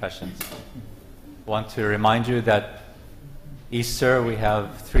in confessions. I want to remind you that Easter, we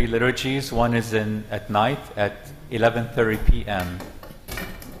have 3 liturgies. One is at night at 11:30 p.m.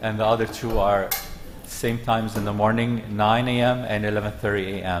 And the other 2 are same times in the morning, 9 a.m. and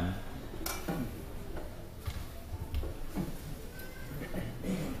 11:30 a.m.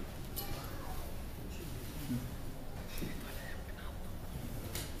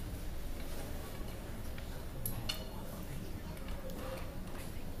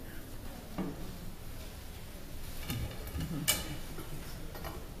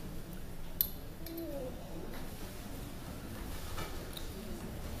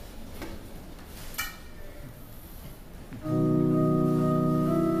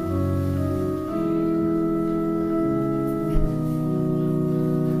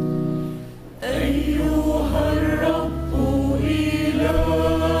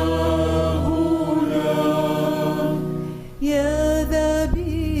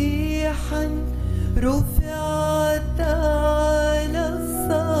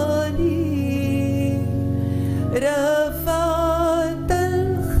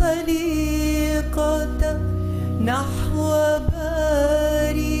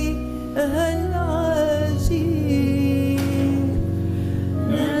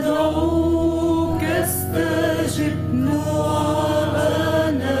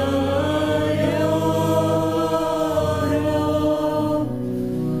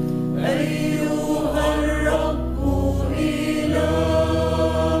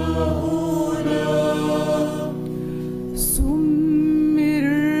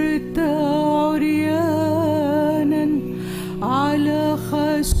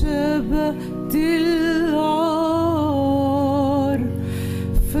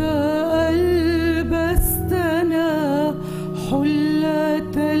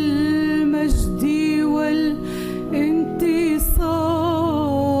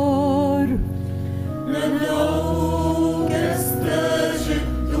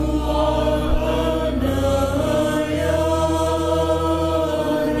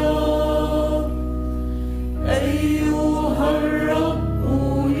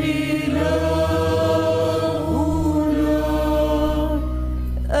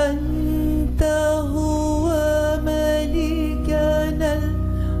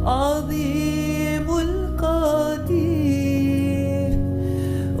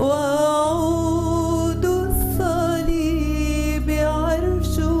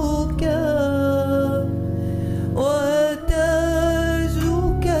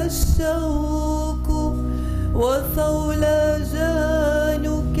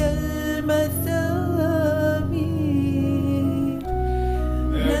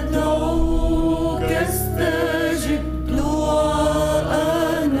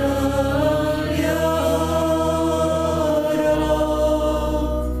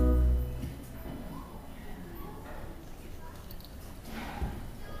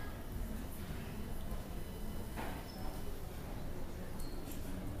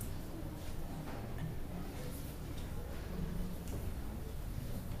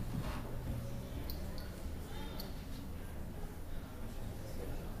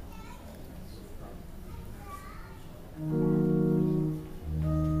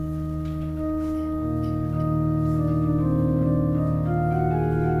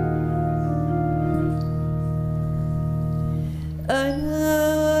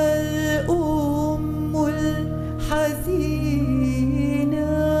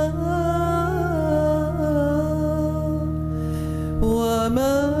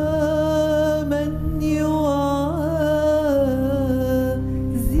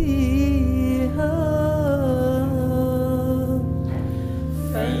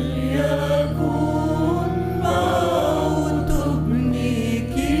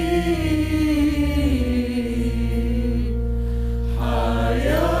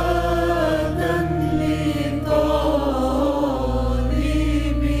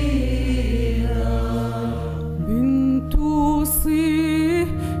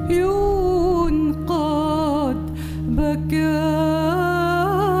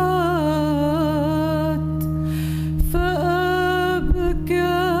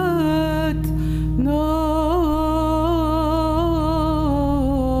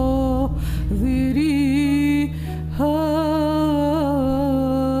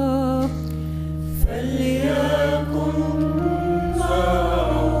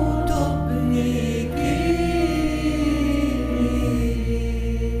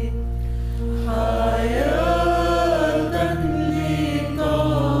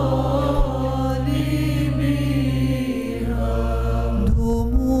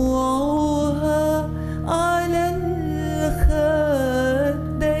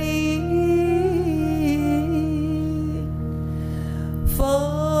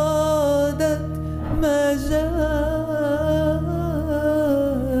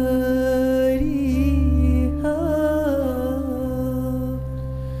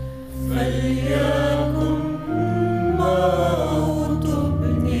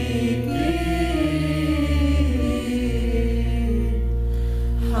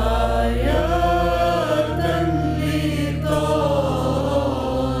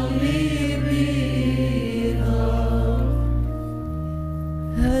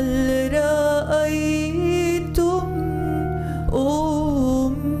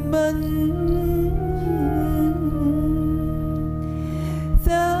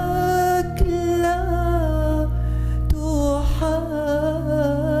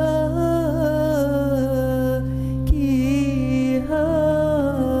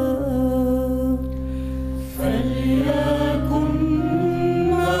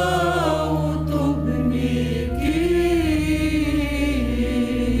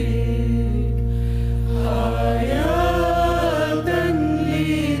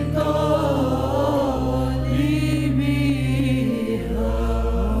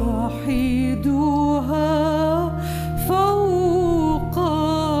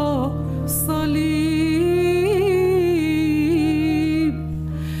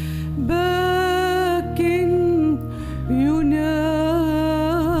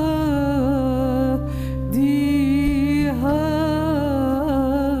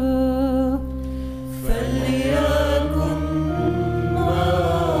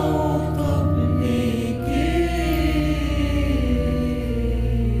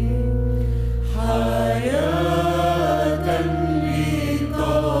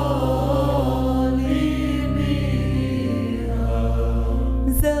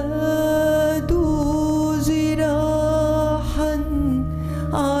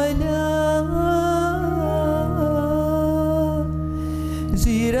 على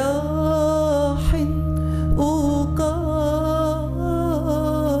جراح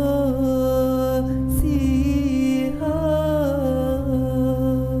أقاسيها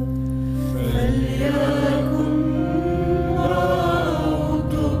فليكن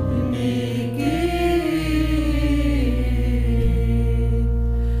موت ابنك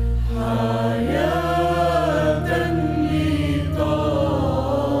حياة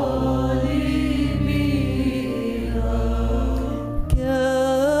لطالبها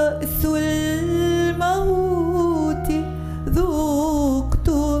كأس الموت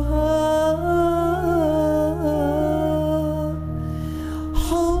ذقتها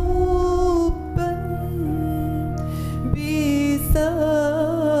حبا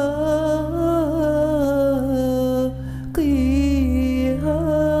بساقيها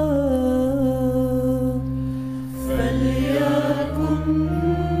فليكن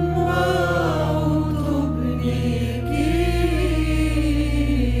موت ابنك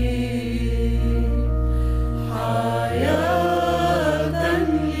حياة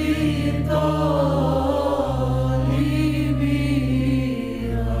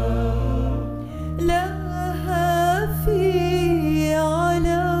لطالبها لها في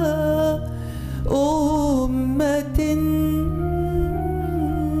على أمة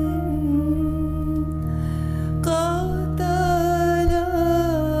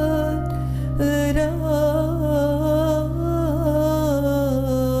قتلت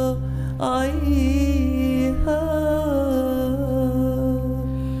راعيها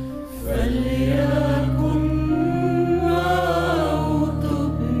فليكن موت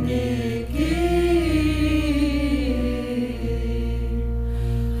ابنك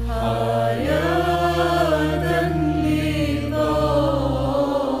حياة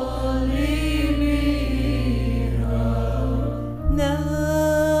لطالبها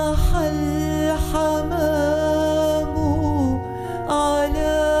ناح الحمام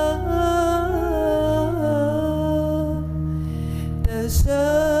على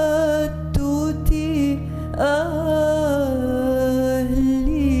تشتت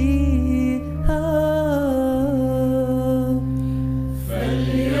أهلها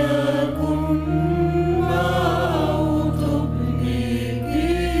فليكن موت ابنك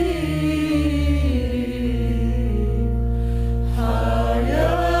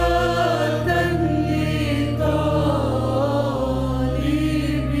حياة لطالبها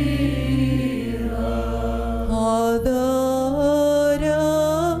عذارى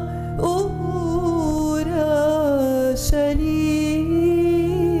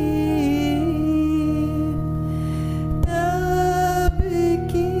أورشليم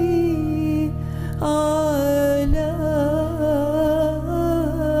تبكي على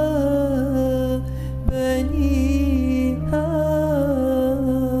بنيها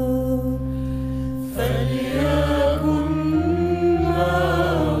فليكن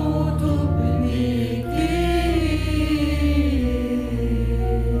موت ابنك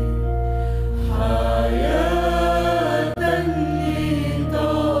حياة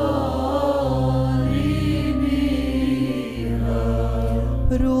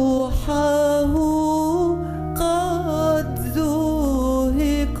لطالبها روحه قد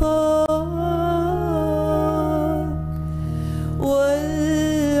زهق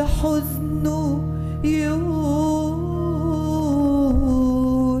والحزن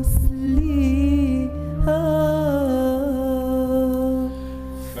يسليها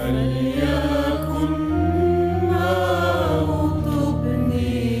فليكن موت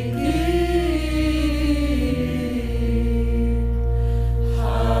ابنك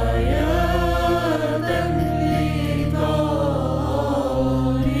حياة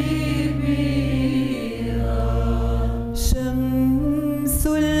لطالبها شمس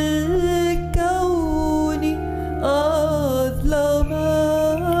الكون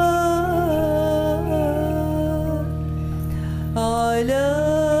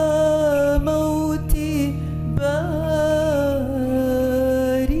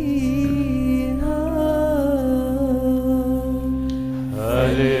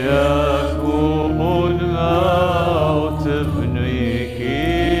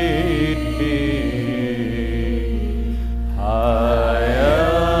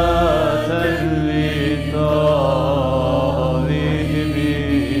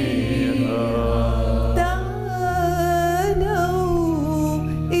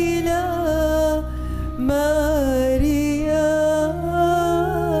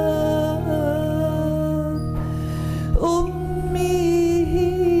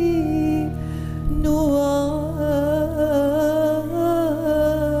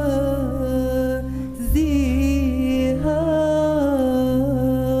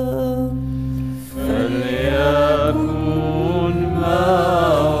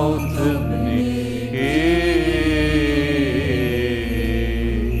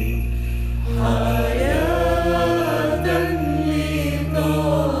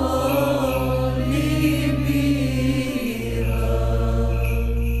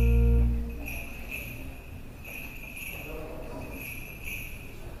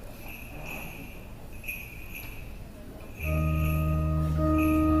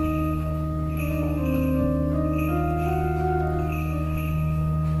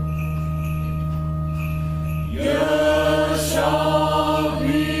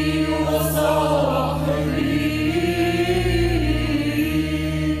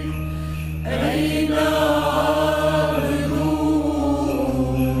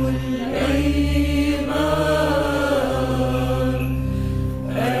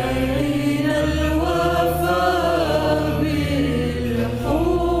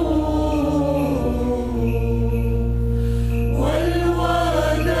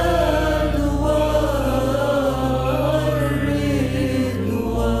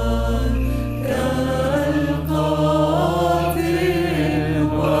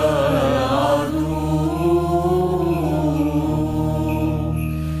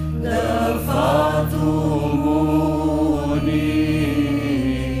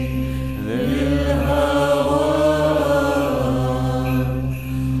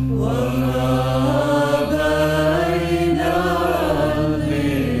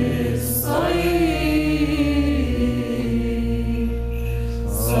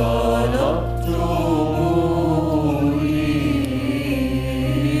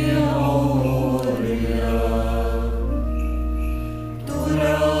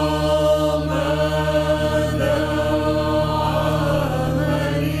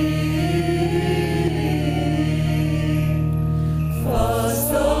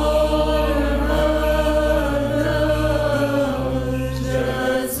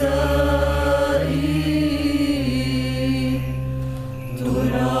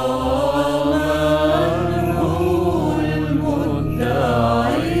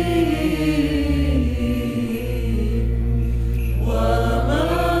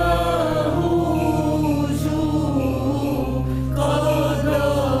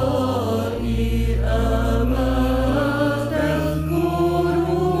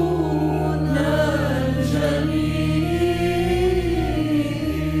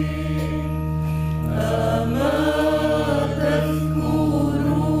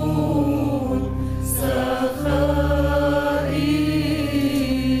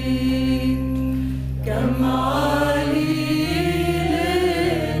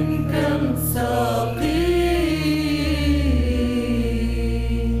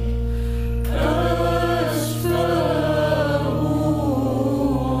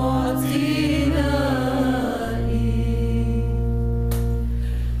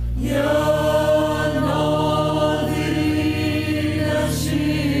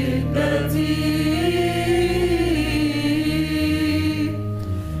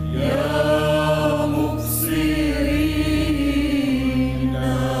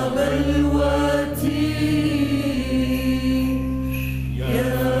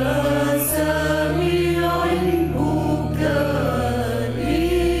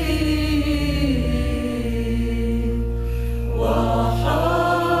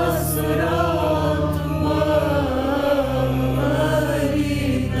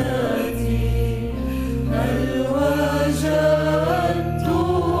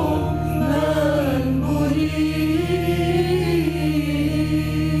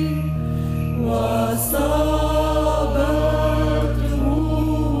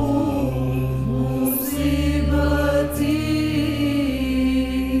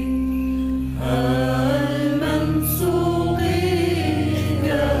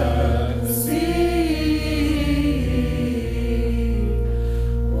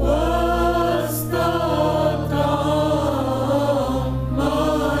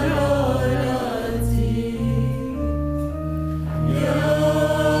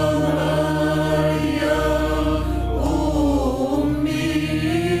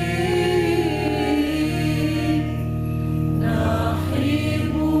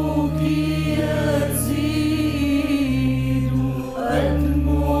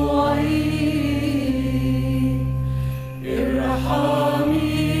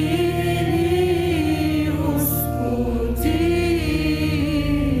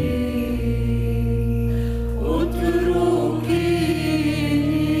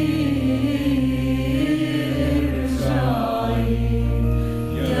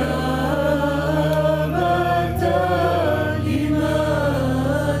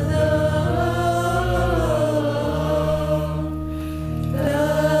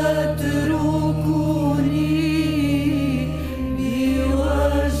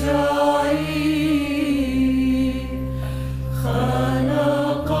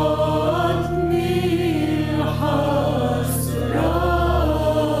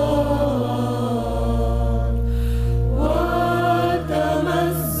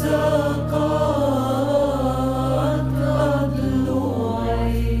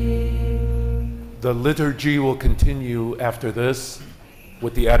The liturgy will continue after this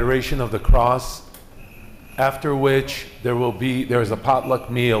with the adoration of the cross, after which there is a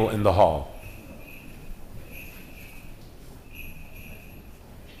potluck meal in the hall.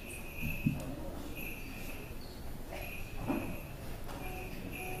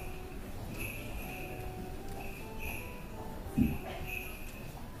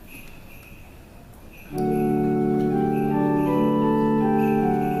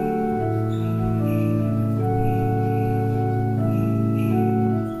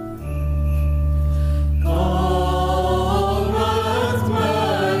 قامت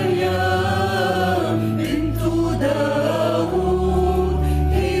مريم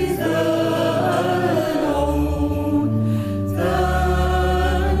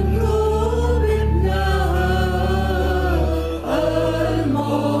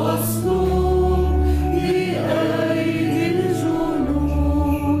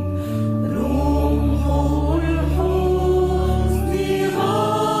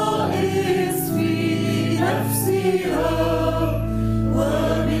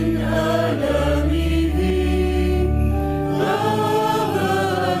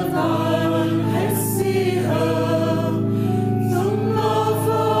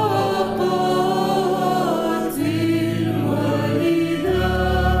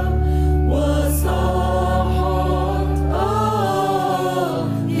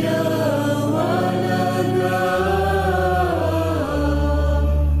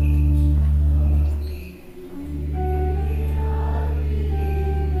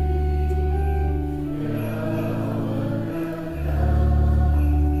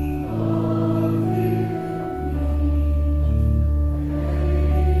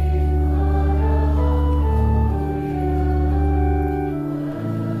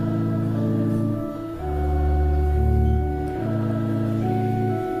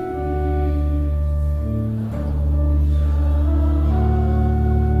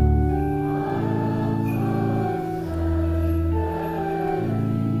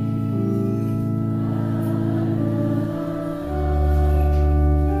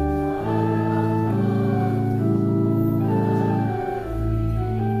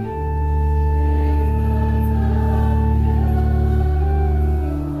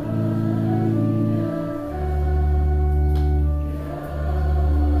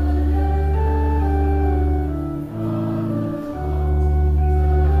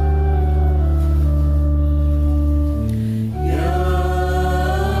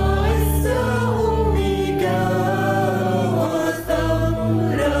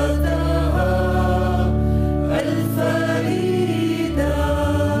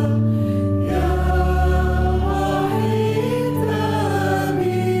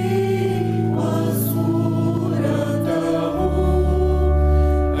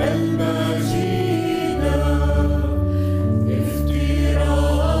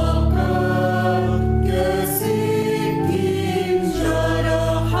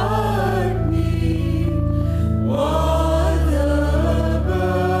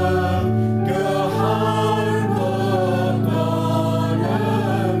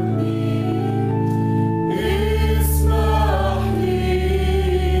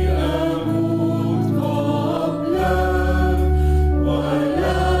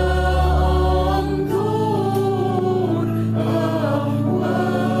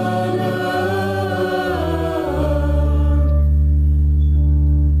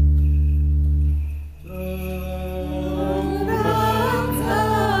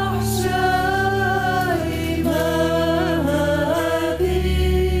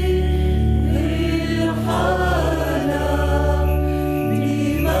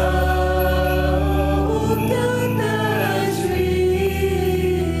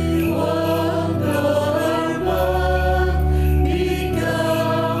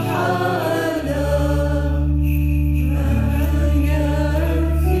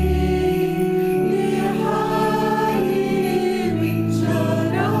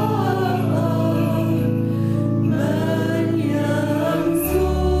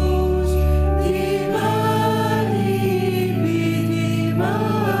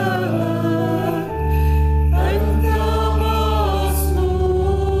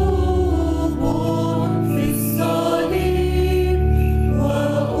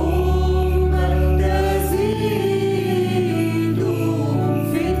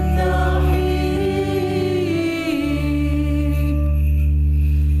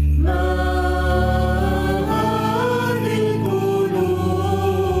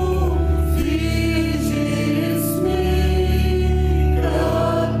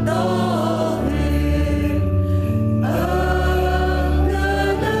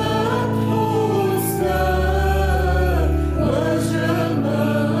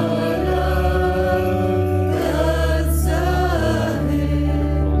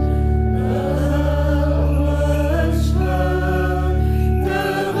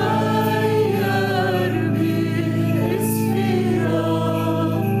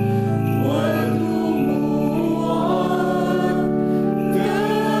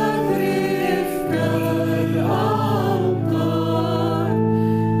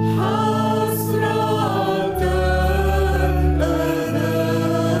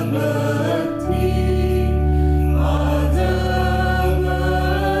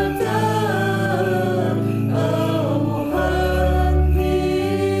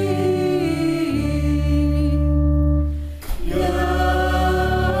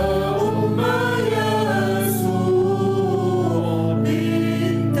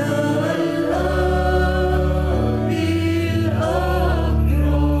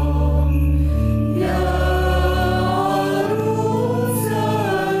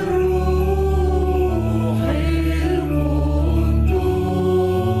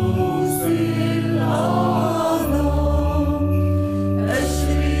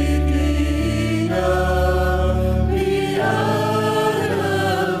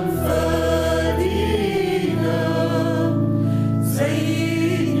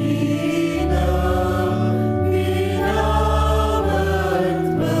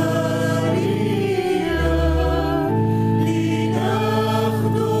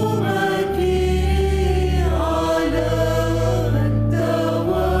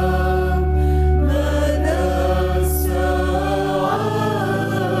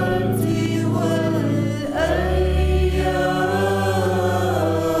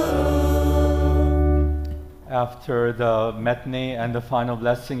after the metany and the final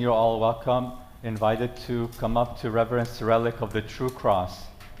blessing, you're all welcome, invited to come up to reverence the relic of the true cross.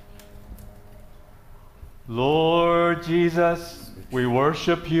 Lord Jesus, we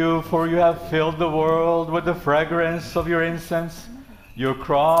worship you, for you have filled the world with the fragrance of your incense. Your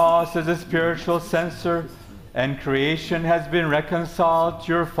cross is a spiritual censer, and creation has been reconciled to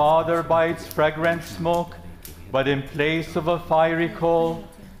your Father by its fragrant smoke. But in place of a fiery coal,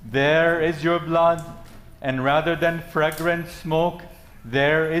 there is your blood, and rather than fragrant smoke,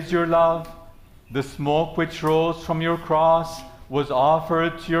 there is your love. The smoke which rose from your cross was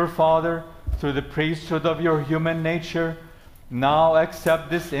offered to your Father through the priesthood of your human nature. Now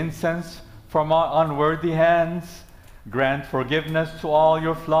accept this incense from our unworthy hands. Grant forgiveness to all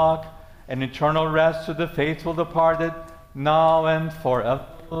your flock, and eternal rest to the faithful departed, now and forever.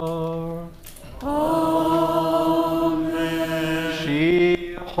 Amen.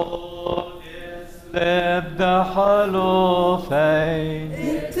 She hodis lebda halofein.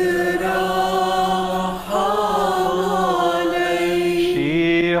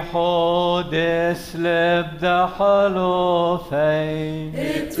 She hodis lebda halofein.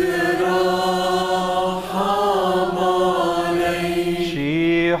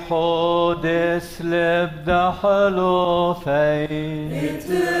 hodis lebda halofein.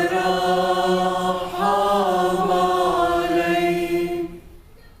 اترحم علينا.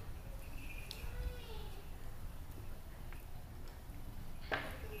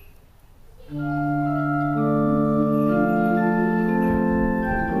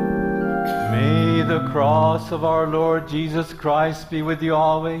 May the cross of our Lord Jesus Christ be with you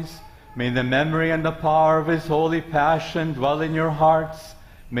always. May the memory and the power of his holy passion dwell in your hearts.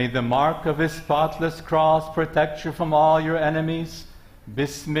 May the mark of his spotless cross protect you from all your enemies.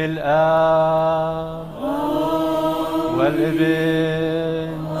 Bismillah.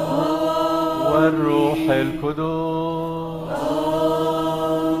 Wal-Ibn. Wal-Ruh al-Qudus.